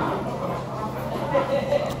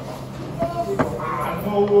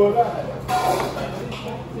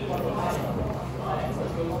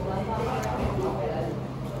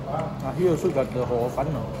 Here also got the hor fun.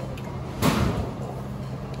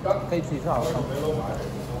 可以吃一下好看。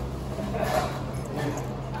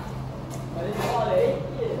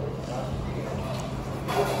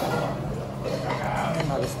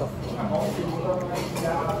And other stuff.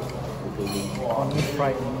 Only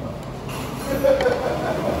fried.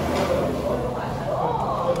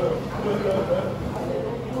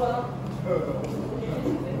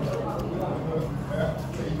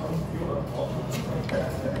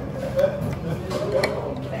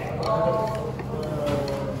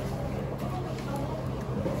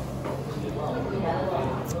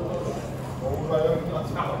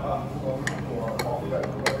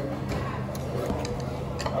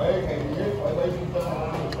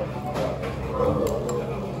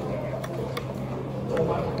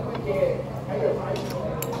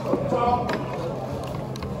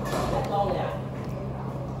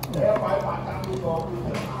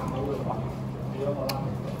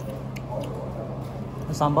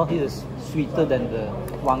 The sambal here is sweeter than the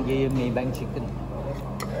Wagyu Maybank chicken.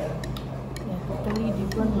 Yeah, totally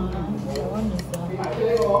different. That one is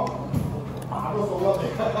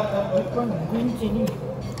different green chili.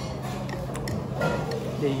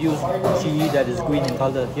 They use chili that is green in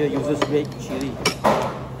color. Here uses red chili.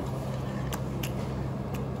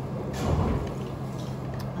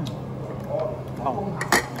 Wow,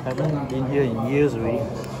 I haven't been here in years already.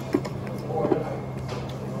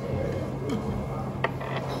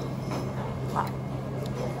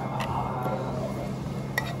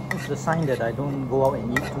 It's the sign that I don't go out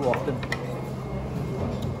and eat too often.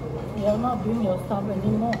 You're not doing your stuff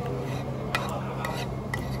anymore.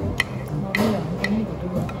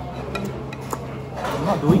 I'm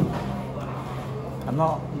not doing. I'm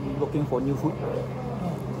not looking for new food.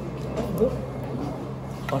 Good.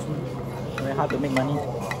 Because it's very hard to make money.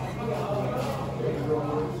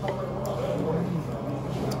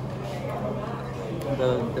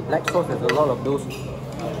 The black sauce has a lot of those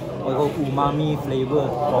umami flavor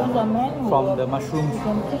from the mushrooms. He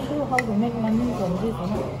can teach you how to make money from this, you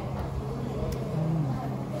know.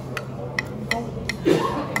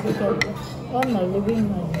 You can earn a living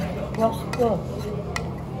and prosper.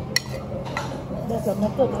 That's a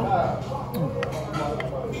method, huh?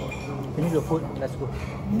 Finish your food, let's go.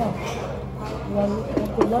 No. You have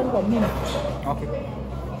to learn from me. Okay.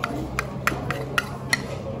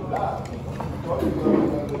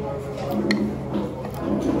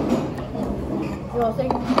 You are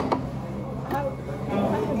saying, I've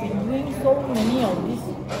been doing so many of this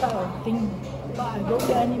type of thing, but I don't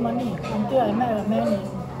get any money until I met a man in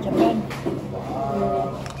Japan who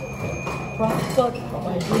prospered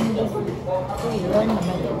by doing this. So he learned the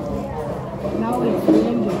method. Now he's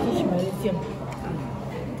willing to teach Malaysian.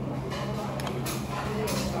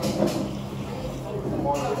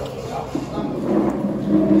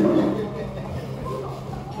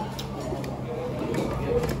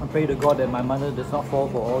 I pray to God that my mother does not fall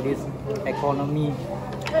for all these economy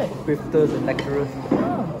grifters and lecturers.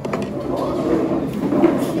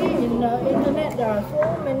 See, in the internet there are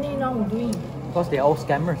so many now doing. Because they're all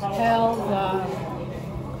scammers. Health,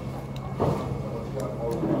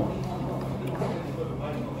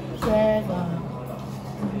 shares,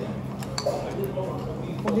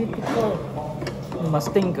 political. You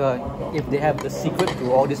must think if they have the secret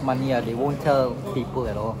to all this money, they won't tell people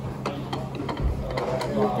at all.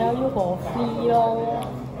 They tell you for free, lor.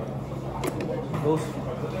 Those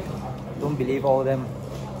don't believe all them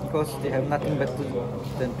because they have nothing better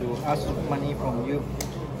than to ask money from you.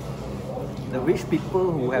 The rich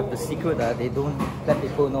people who have the secret, they don't let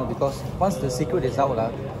people know, because once the secret is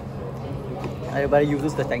out, everybody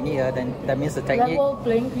uses the technique. Then that means the technique, Level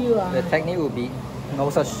playing field, the technique will be no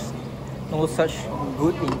such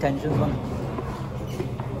good intentions one.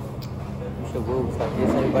 If the world was like this,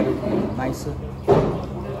 everybody would be nicer.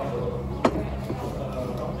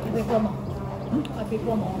 I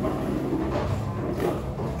prefer more.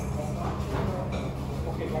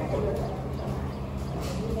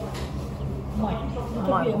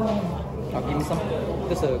 I'll give me some.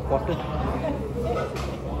 Just a quarter.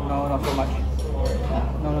 No, not so much.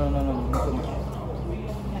 No, not so much.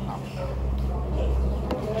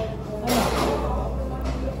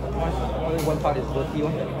 Only one part is dirty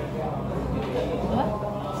one. What?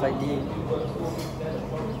 Slightly.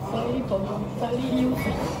 Slightly used.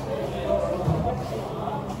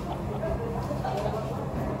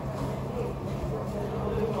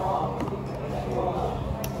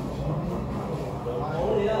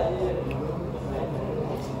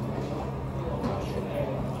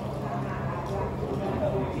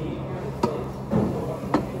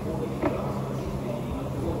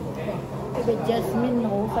 Cái jasmine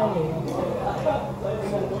hổ phai lệ.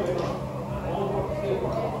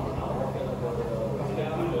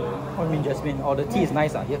 What do you mean jasmine? Oh, the tea is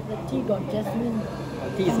nice here. The tea got jasmine. The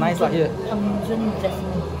tea is nice here. Pungent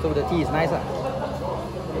jasmine. So the tea is nice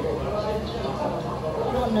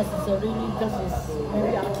Not necessarily because it's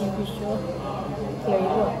very artificial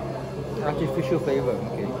flavor. Artificial flavor,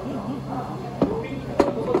 okay.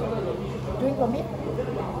 Drink for me?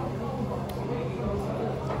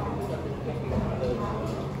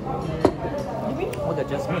 Oh, the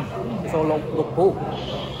jasmine. It's all local.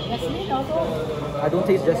 Jasmine also. I don't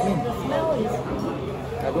taste jasmine. The smell is.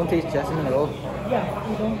 I don't taste jasmine at all. Yeah,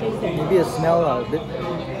 you don't taste it. Maybe the smell a bit,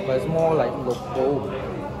 but it's more like local,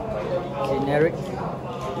 generic,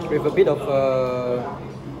 with a bit of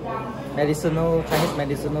medicinal, Chinese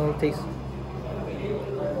medicinal taste.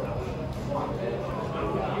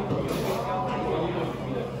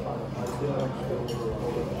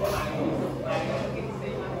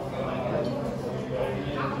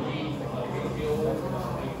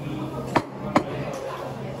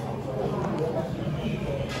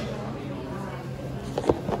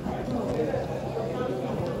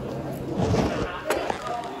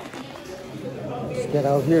 Get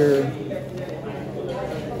out here.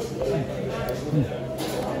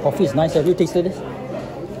 Coffee is nice. Have you tasted this?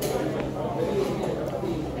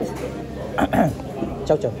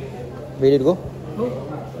 Ciao, ciao. Ready to go?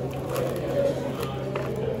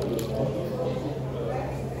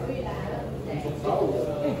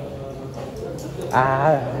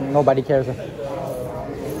 Nobody cares.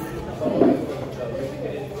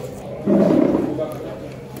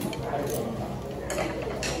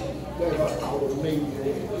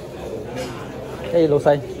 Hey, 老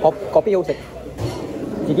細，coffee 好食，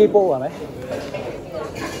自己煲係咪？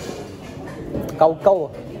夠鳩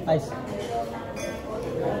啊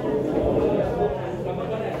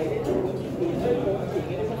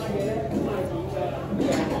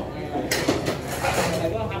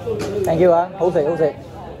you 啊，好食好食。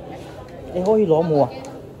你可以攞冇啊？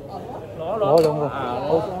攞兩個，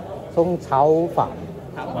好送炒飯，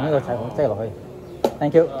同呢個齊即係落去。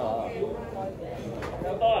Thank you。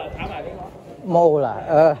冇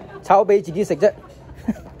啦，炒俾自己食啫。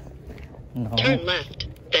Turn left,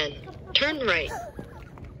 then turn right.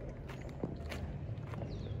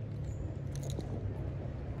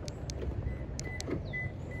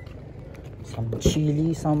 Some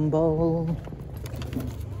chili sambal.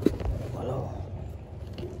 Hello.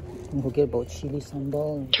 Don't forget about chili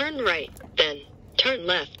sambal. Turn right, then turn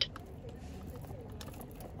left.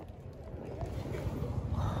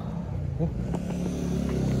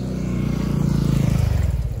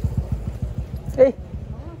 Hey.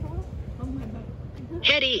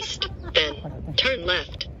 Head east, then turn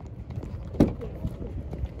left.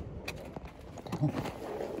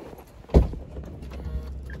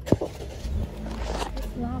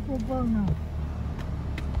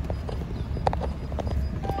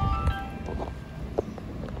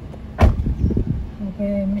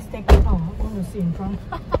 Okay, mistake. Oh, I want to see in front.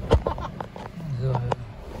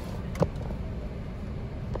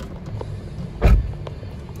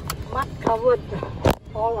 Mud covered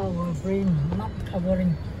all our brain, mud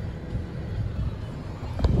covering.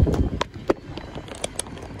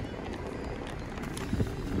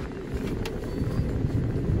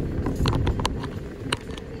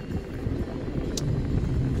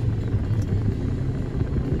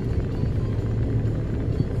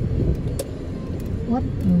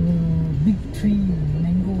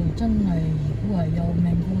 真係都係有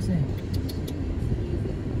命歌聲。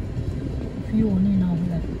feel only now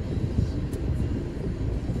like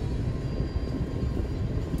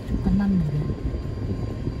逐個撚嚟嘅。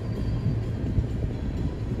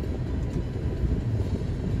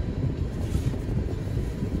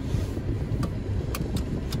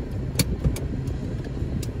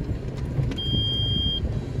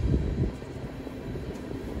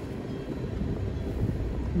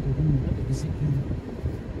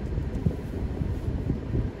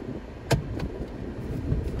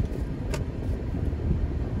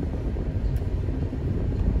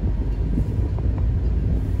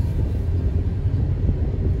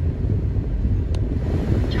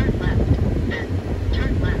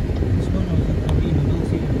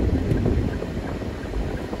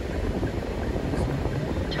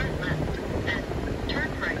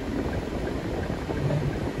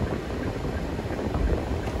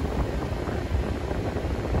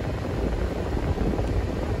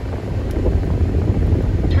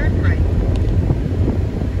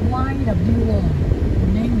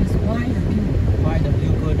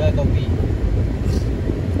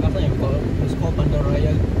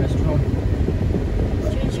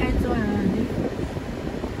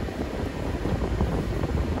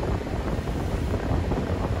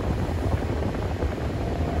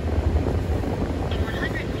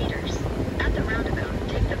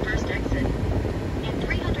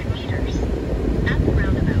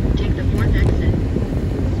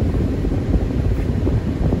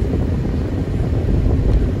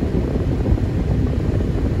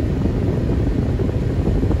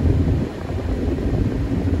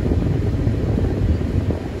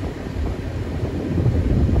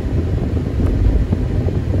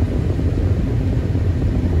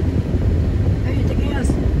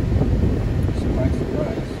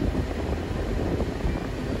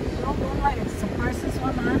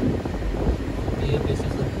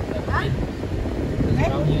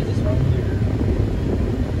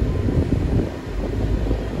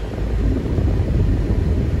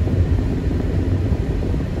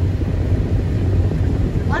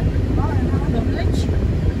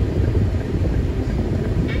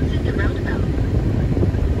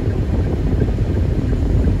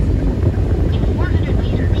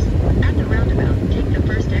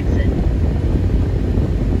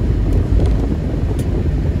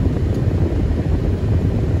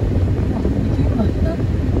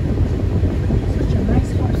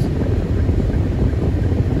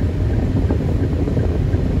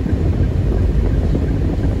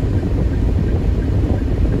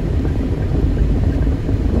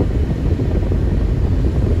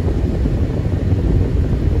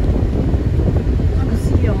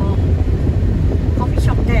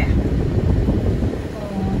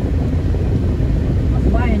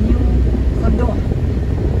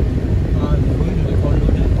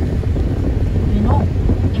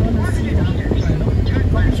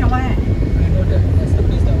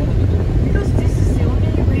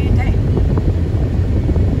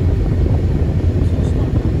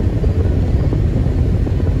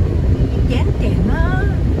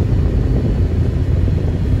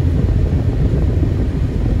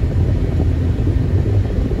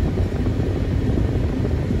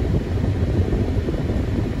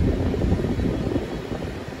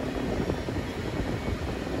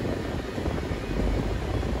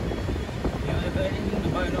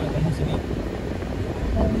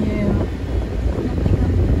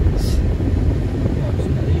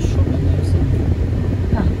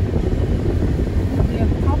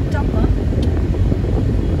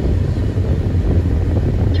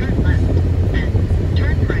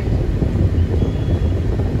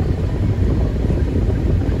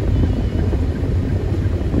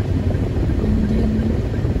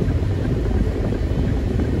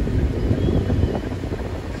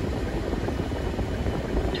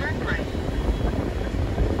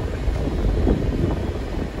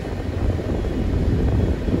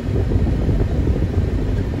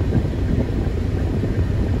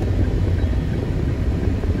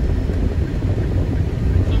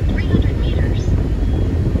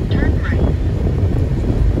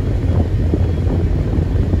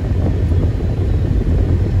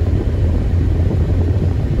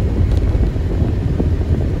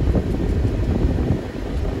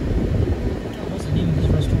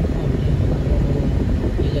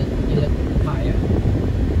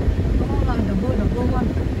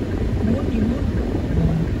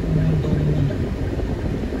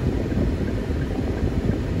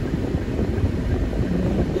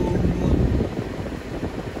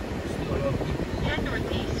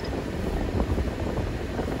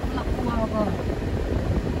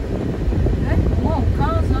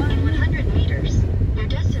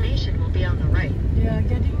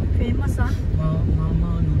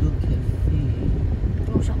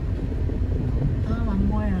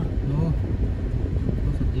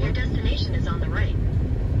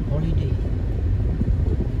holiday.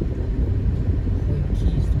 Waikiki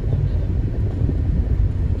is the one that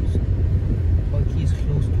Waikiki is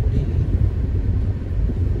close to Lily.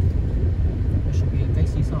 There should be a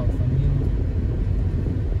taxi south from here.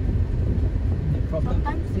 No problem.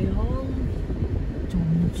 Sometimes they all 種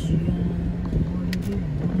住啊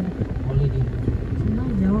Holiday.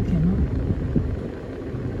 Sometimes they all cannot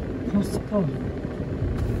possible.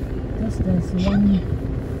 Because there's one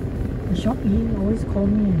the Shopee always call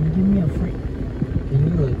me and give me a freight. Can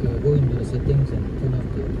you like go into the settings and turn off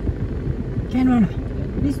the Can one?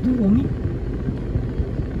 Please do for me.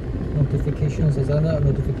 notifications? There's other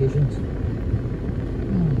notifications.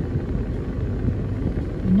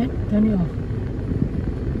 And then turn it off.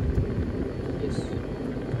 Yes.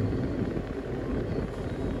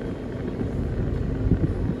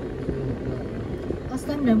 Last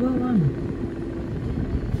time never one.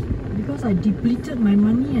 Because I depleted my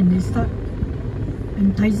money and they start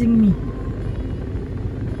enticing me.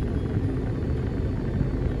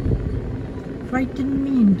 Frighten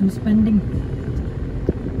me into spending.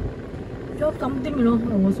 Drop something, you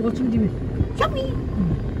know, I was watching TV. Shop me!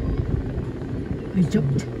 I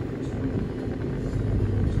jumped.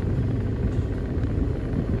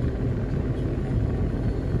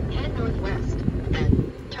 Head northwest,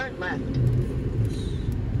 then turn left.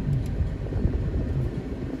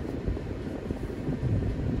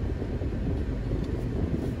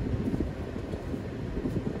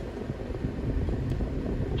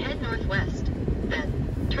 Head northwest,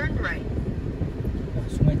 then turn right.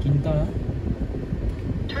 Sungai Kinta.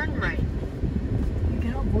 Turn right. You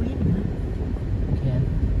cannot go in, huh? Can.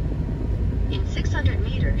 In 600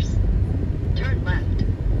 meters, turn left.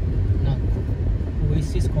 Nah,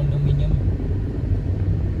 Oasis condominium.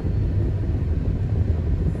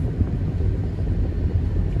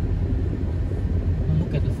 Don't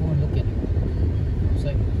look at the phone, look at it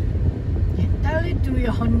outside. Tell it to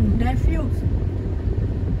your nephew.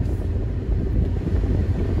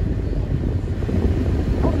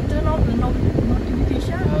 How to turn off the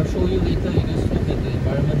notification? I'll show you later. You just look at the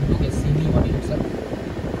environment, look at Sydney, what it looks like.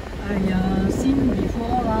 I seen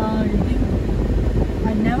before lah. You think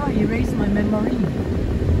I never erase my memory.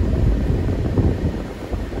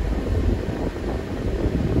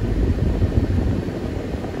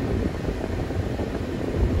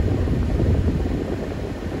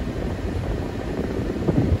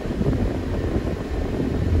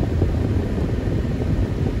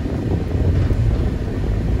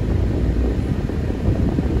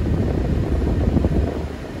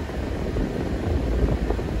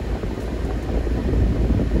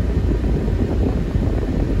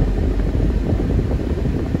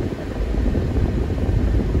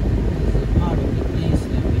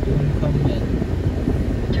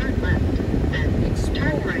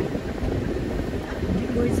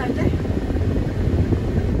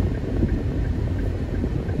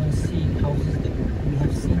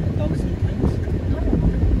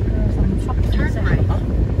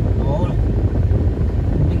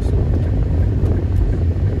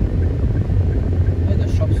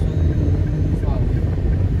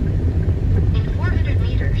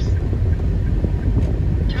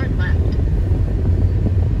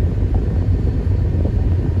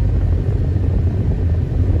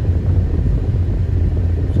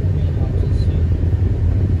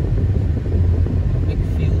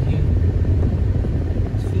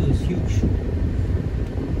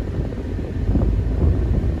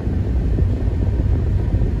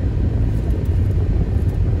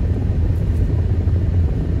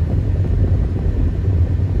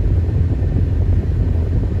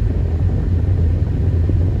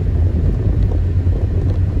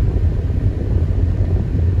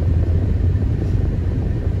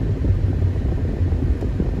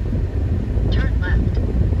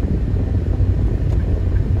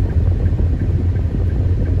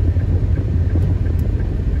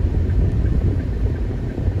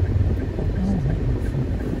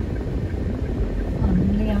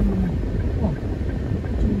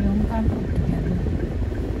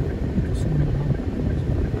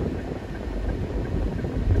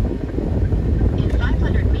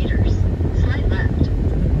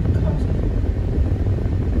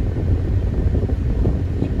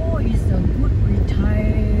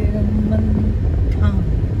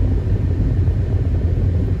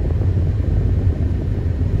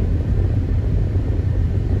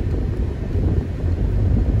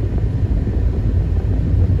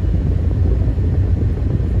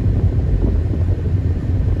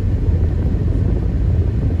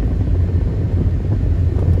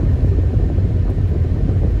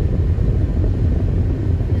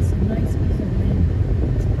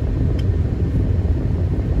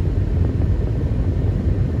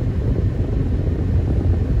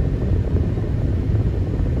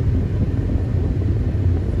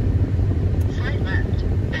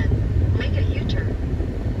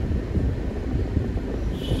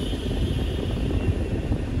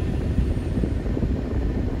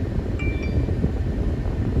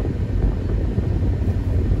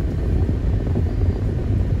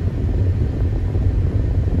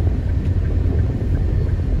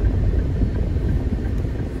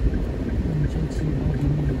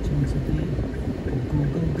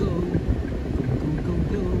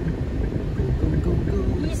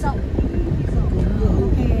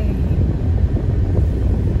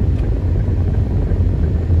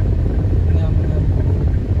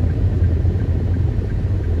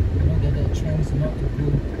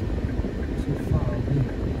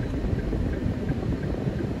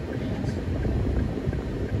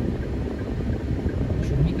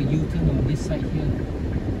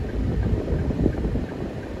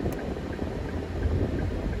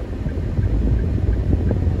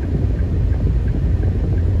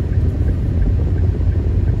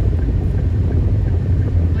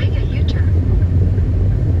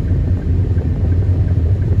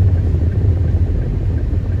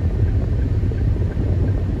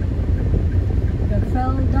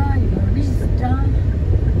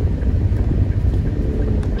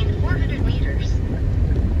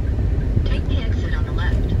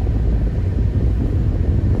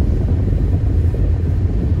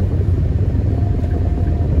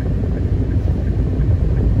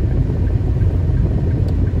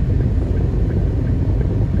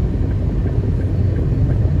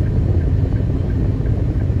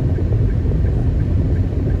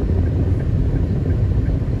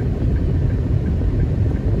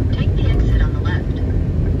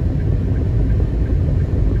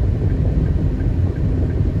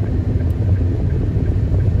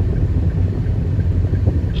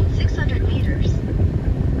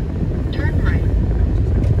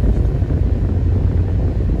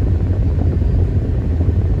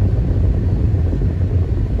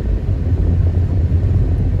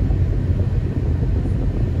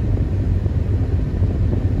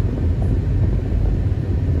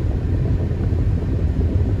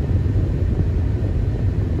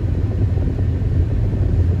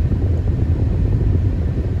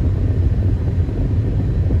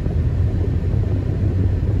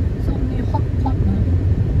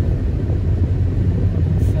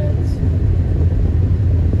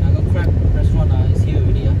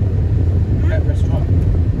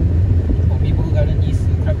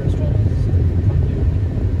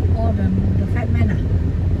 the fat man ah?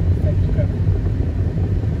 Fatty crab.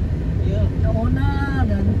 Yeah. The owner,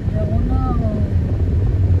 the owner,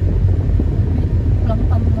 plum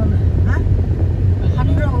one ah? I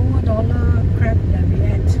don't know. $100 crab that we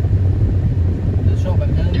ate. The shop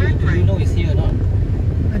I'm telling you, do you know it's here or not?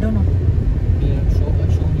 I don't know. Yeah, I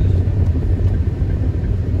showed you.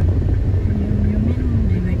 You mean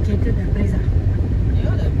they vacated that place ah?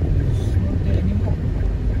 Yeah, it's not there anymore.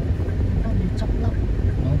 I thought they chopped up.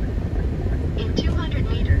 No? In 200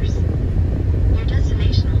 meters, your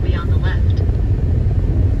destination will be on the left.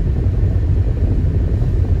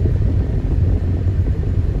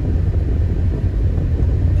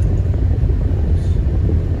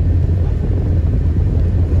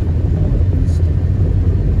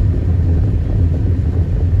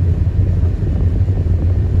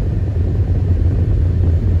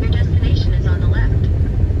 Your destination is on the left.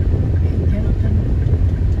 Hey, cannot turn.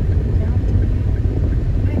 Cannot turn.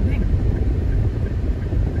 Bang, bang.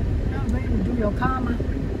 Now where to do your car ma?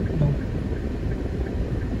 No.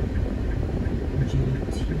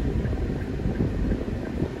 GT.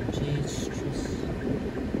 Stress.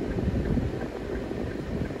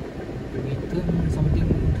 Return something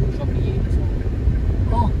to Shopee. So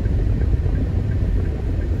Oh,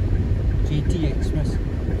 GT Express.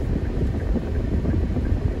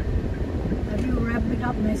 have you wrapped it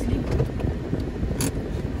up nicely?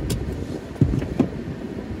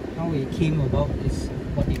 How it came about is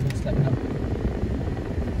what it looks like now.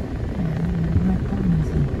 Wrapped up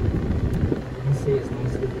nicely. I didn't say it's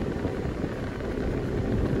nicely.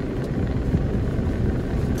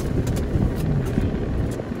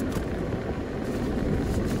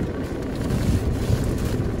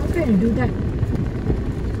 How can you do that?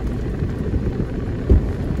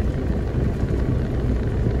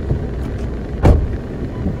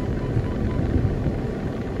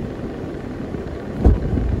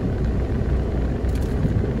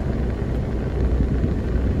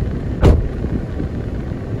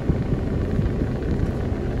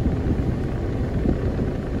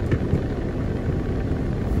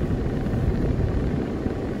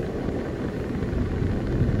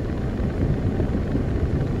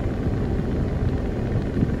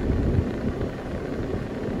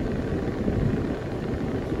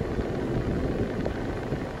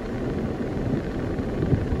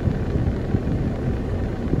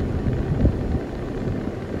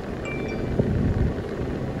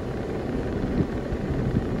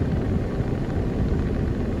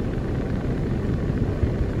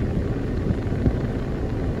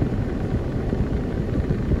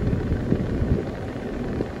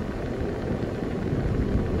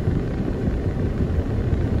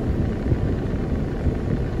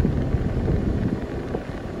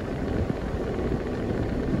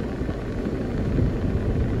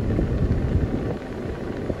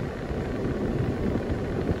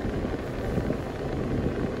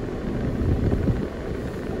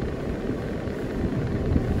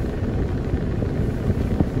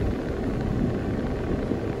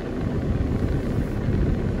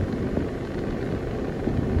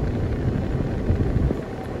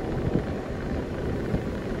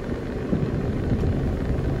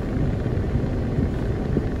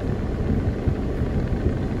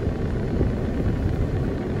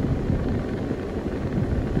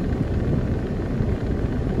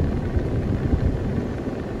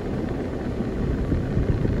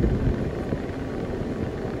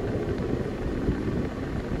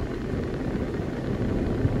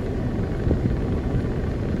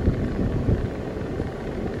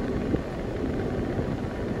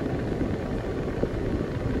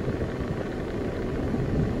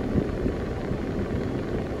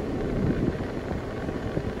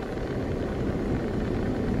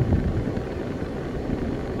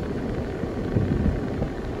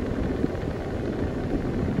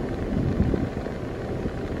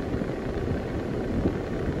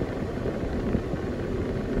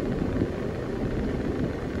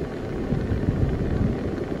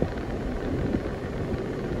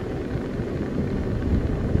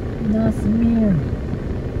 Nasmir.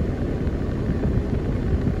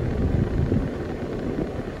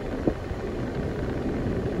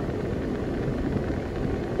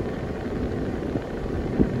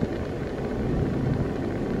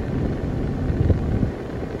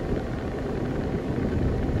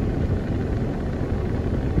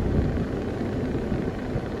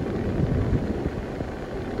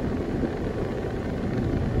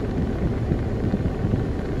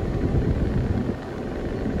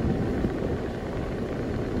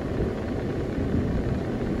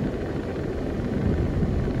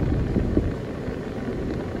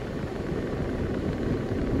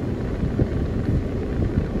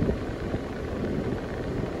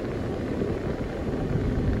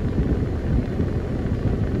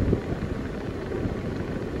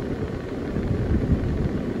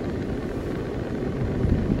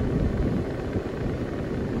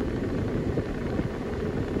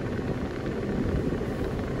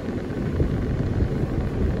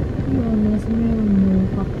 There's no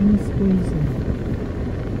parking space.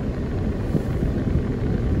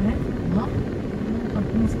 Eh? Huh? No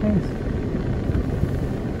parking space.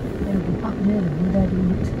 They have to park there, go there to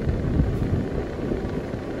eat.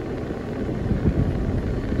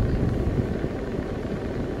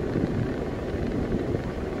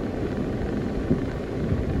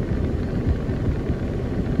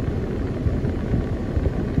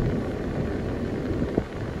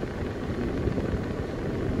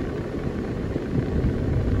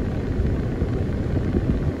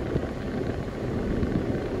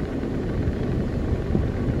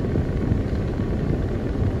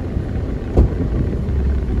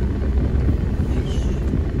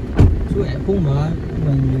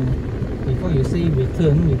 When you, before you say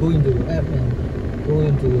return, you go into your app and go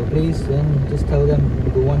into your place, then just tell them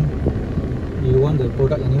you want the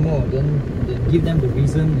product anymore. Then give them the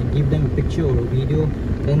reason and give them a picture or a video.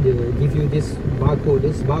 Then they will give you this barcode.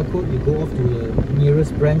 This barcode, you go off to the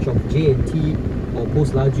nearest branch of J&T or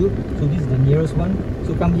Post Laju. So this is the nearest one.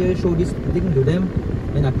 So come here, show this thing to them.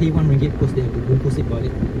 Then I pay RM1 because they have to Bungkus it about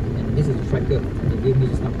it. And this is the tracker they gave me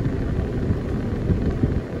just now.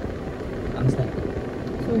 Understand?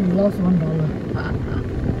 So you lost $1.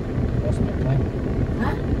 Lost my time.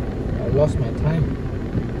 Huh? I lost my time.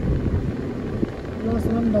 Lost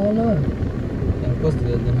 $1. And of course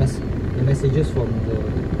the messages from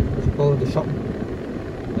what you call the shop.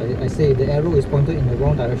 I say the arrow is pointed in the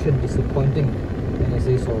wrong direction, disappointing. And I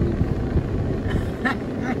say sorry.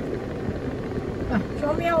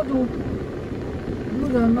 Show me how to do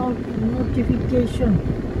the notification.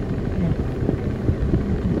 Yeah.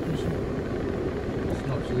 Notification. It's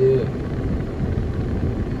not here.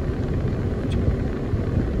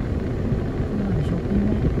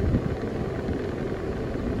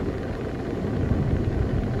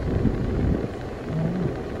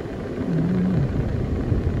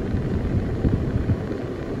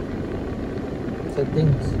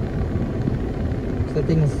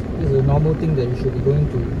 Settings, this is a normal thing that you should be going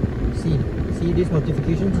to see. See these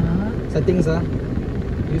notifications? Settings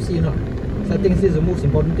you see or not? Settings is the most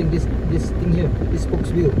important thing. This thing here, this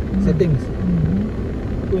spokes wheel. Settings.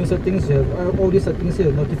 So in settings you have all these settings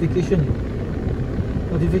here. Notification.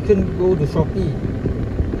 Notification go to Shopee.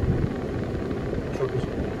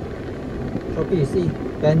 Shopee, you see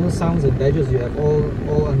panel sounds and badges, you have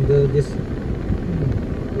all under this.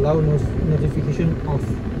 Allow notification off.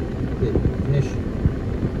 Okay, finish.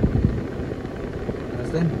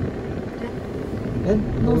 Understand? Then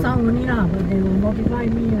No sound only lah, but they will notify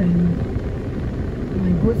me when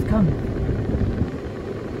my goods come.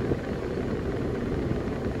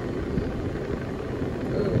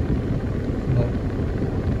 No,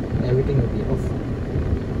 everything will be off.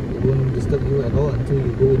 It won't disturb you at all until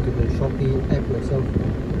you go into the Shopee app yourself.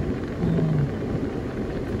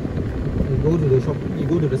 You go to the shop, you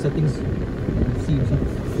go to the settings and see yourself.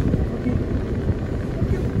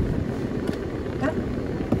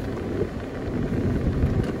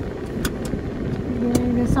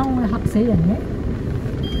 The sound 嚇死人嘅。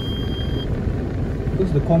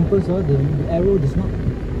 Because the compass, the arrow does not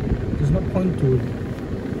point to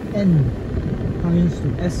N, points to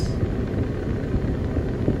S.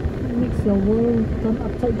 It makes your world turn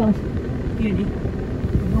upside down. Really?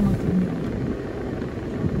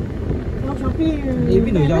 有 Shopee 你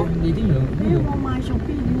邊度有？你邊度？我買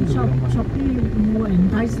Shopee 冇人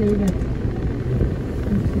睇死嘅。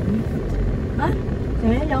啊？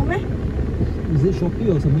有咩？ Is it Shopee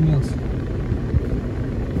or something else?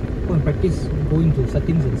 Go and practice. Go into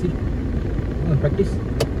settings and see. Go and practice.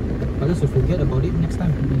 But just to forget about it next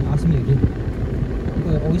time. You ask me again.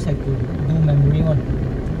 You always have to do memory one.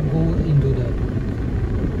 Go into the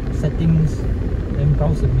settings, then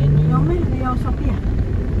browse the menu. 有咩？你有 Shopee 啊？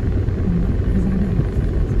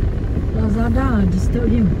 Lazada disturb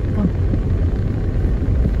him. Come.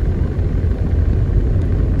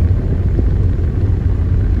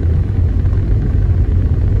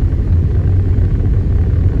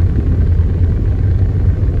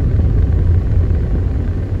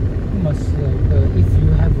 You must, if you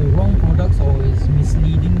have the wrong products or it's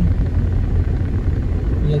misleading,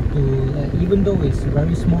 you have to, even though it's a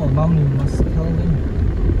very small amount, you must tell them.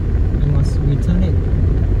 You must return it.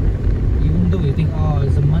 Even though you think, oh,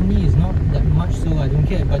 the money is not that much, so I don't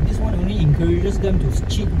care. But this one only encourages them to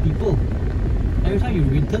cheat people. Every time you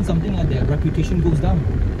return something, their reputation goes down.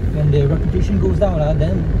 When their reputation goes down,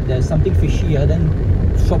 then there's something fishy. Then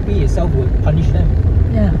Shopee itself will punish them.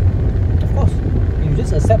 Yeah. Of course, if you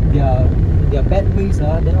just accept their bad ways,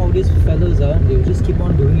 then all these fellas, they will just keep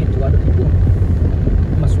on doing it to other people.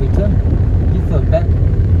 You must return. Give a bad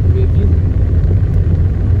review.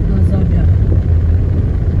 Lazada.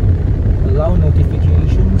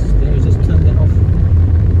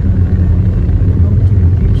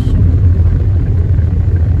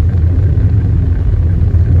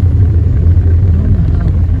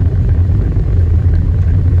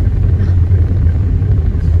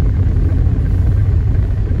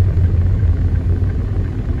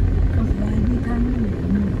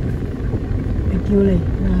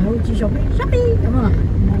 Shopee đúng không?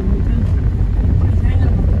 Phải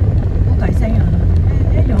Có cải xanh à?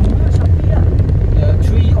 Ê, dùng Shopee à? There are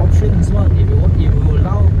three options. One, if you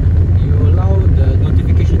allow the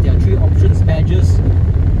notification, there are three options: badges,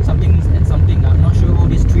 something and something. I'm not sure all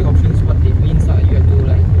these three options what it means. You have to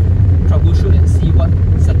like troubleshoot and see what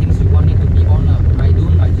settings you want it to be on. I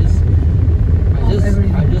don't. I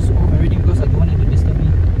just off everything because I don't want it to disturb me.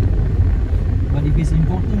 But if it's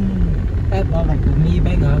important app like the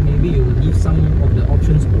Maybank, maybe you leave some of the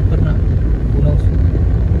options open. Who knows?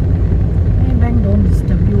 Bank don't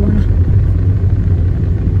disturb you lah.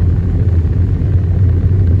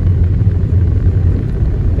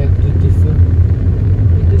 Back to differ.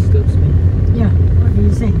 It disturbs me. Yeah, what do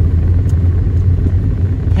you say?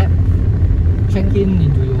 Tap check in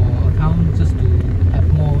into your account just to have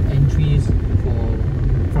more entries for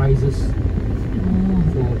prizes Oh,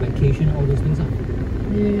 for vacation, all those things.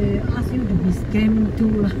 they ask you to be scammed too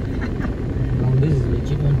lah. No, this is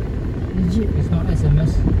legit one. Legit. It's not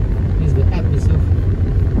SMS. It's the app itself.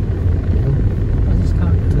 What's this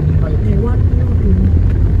car turning right? They want you to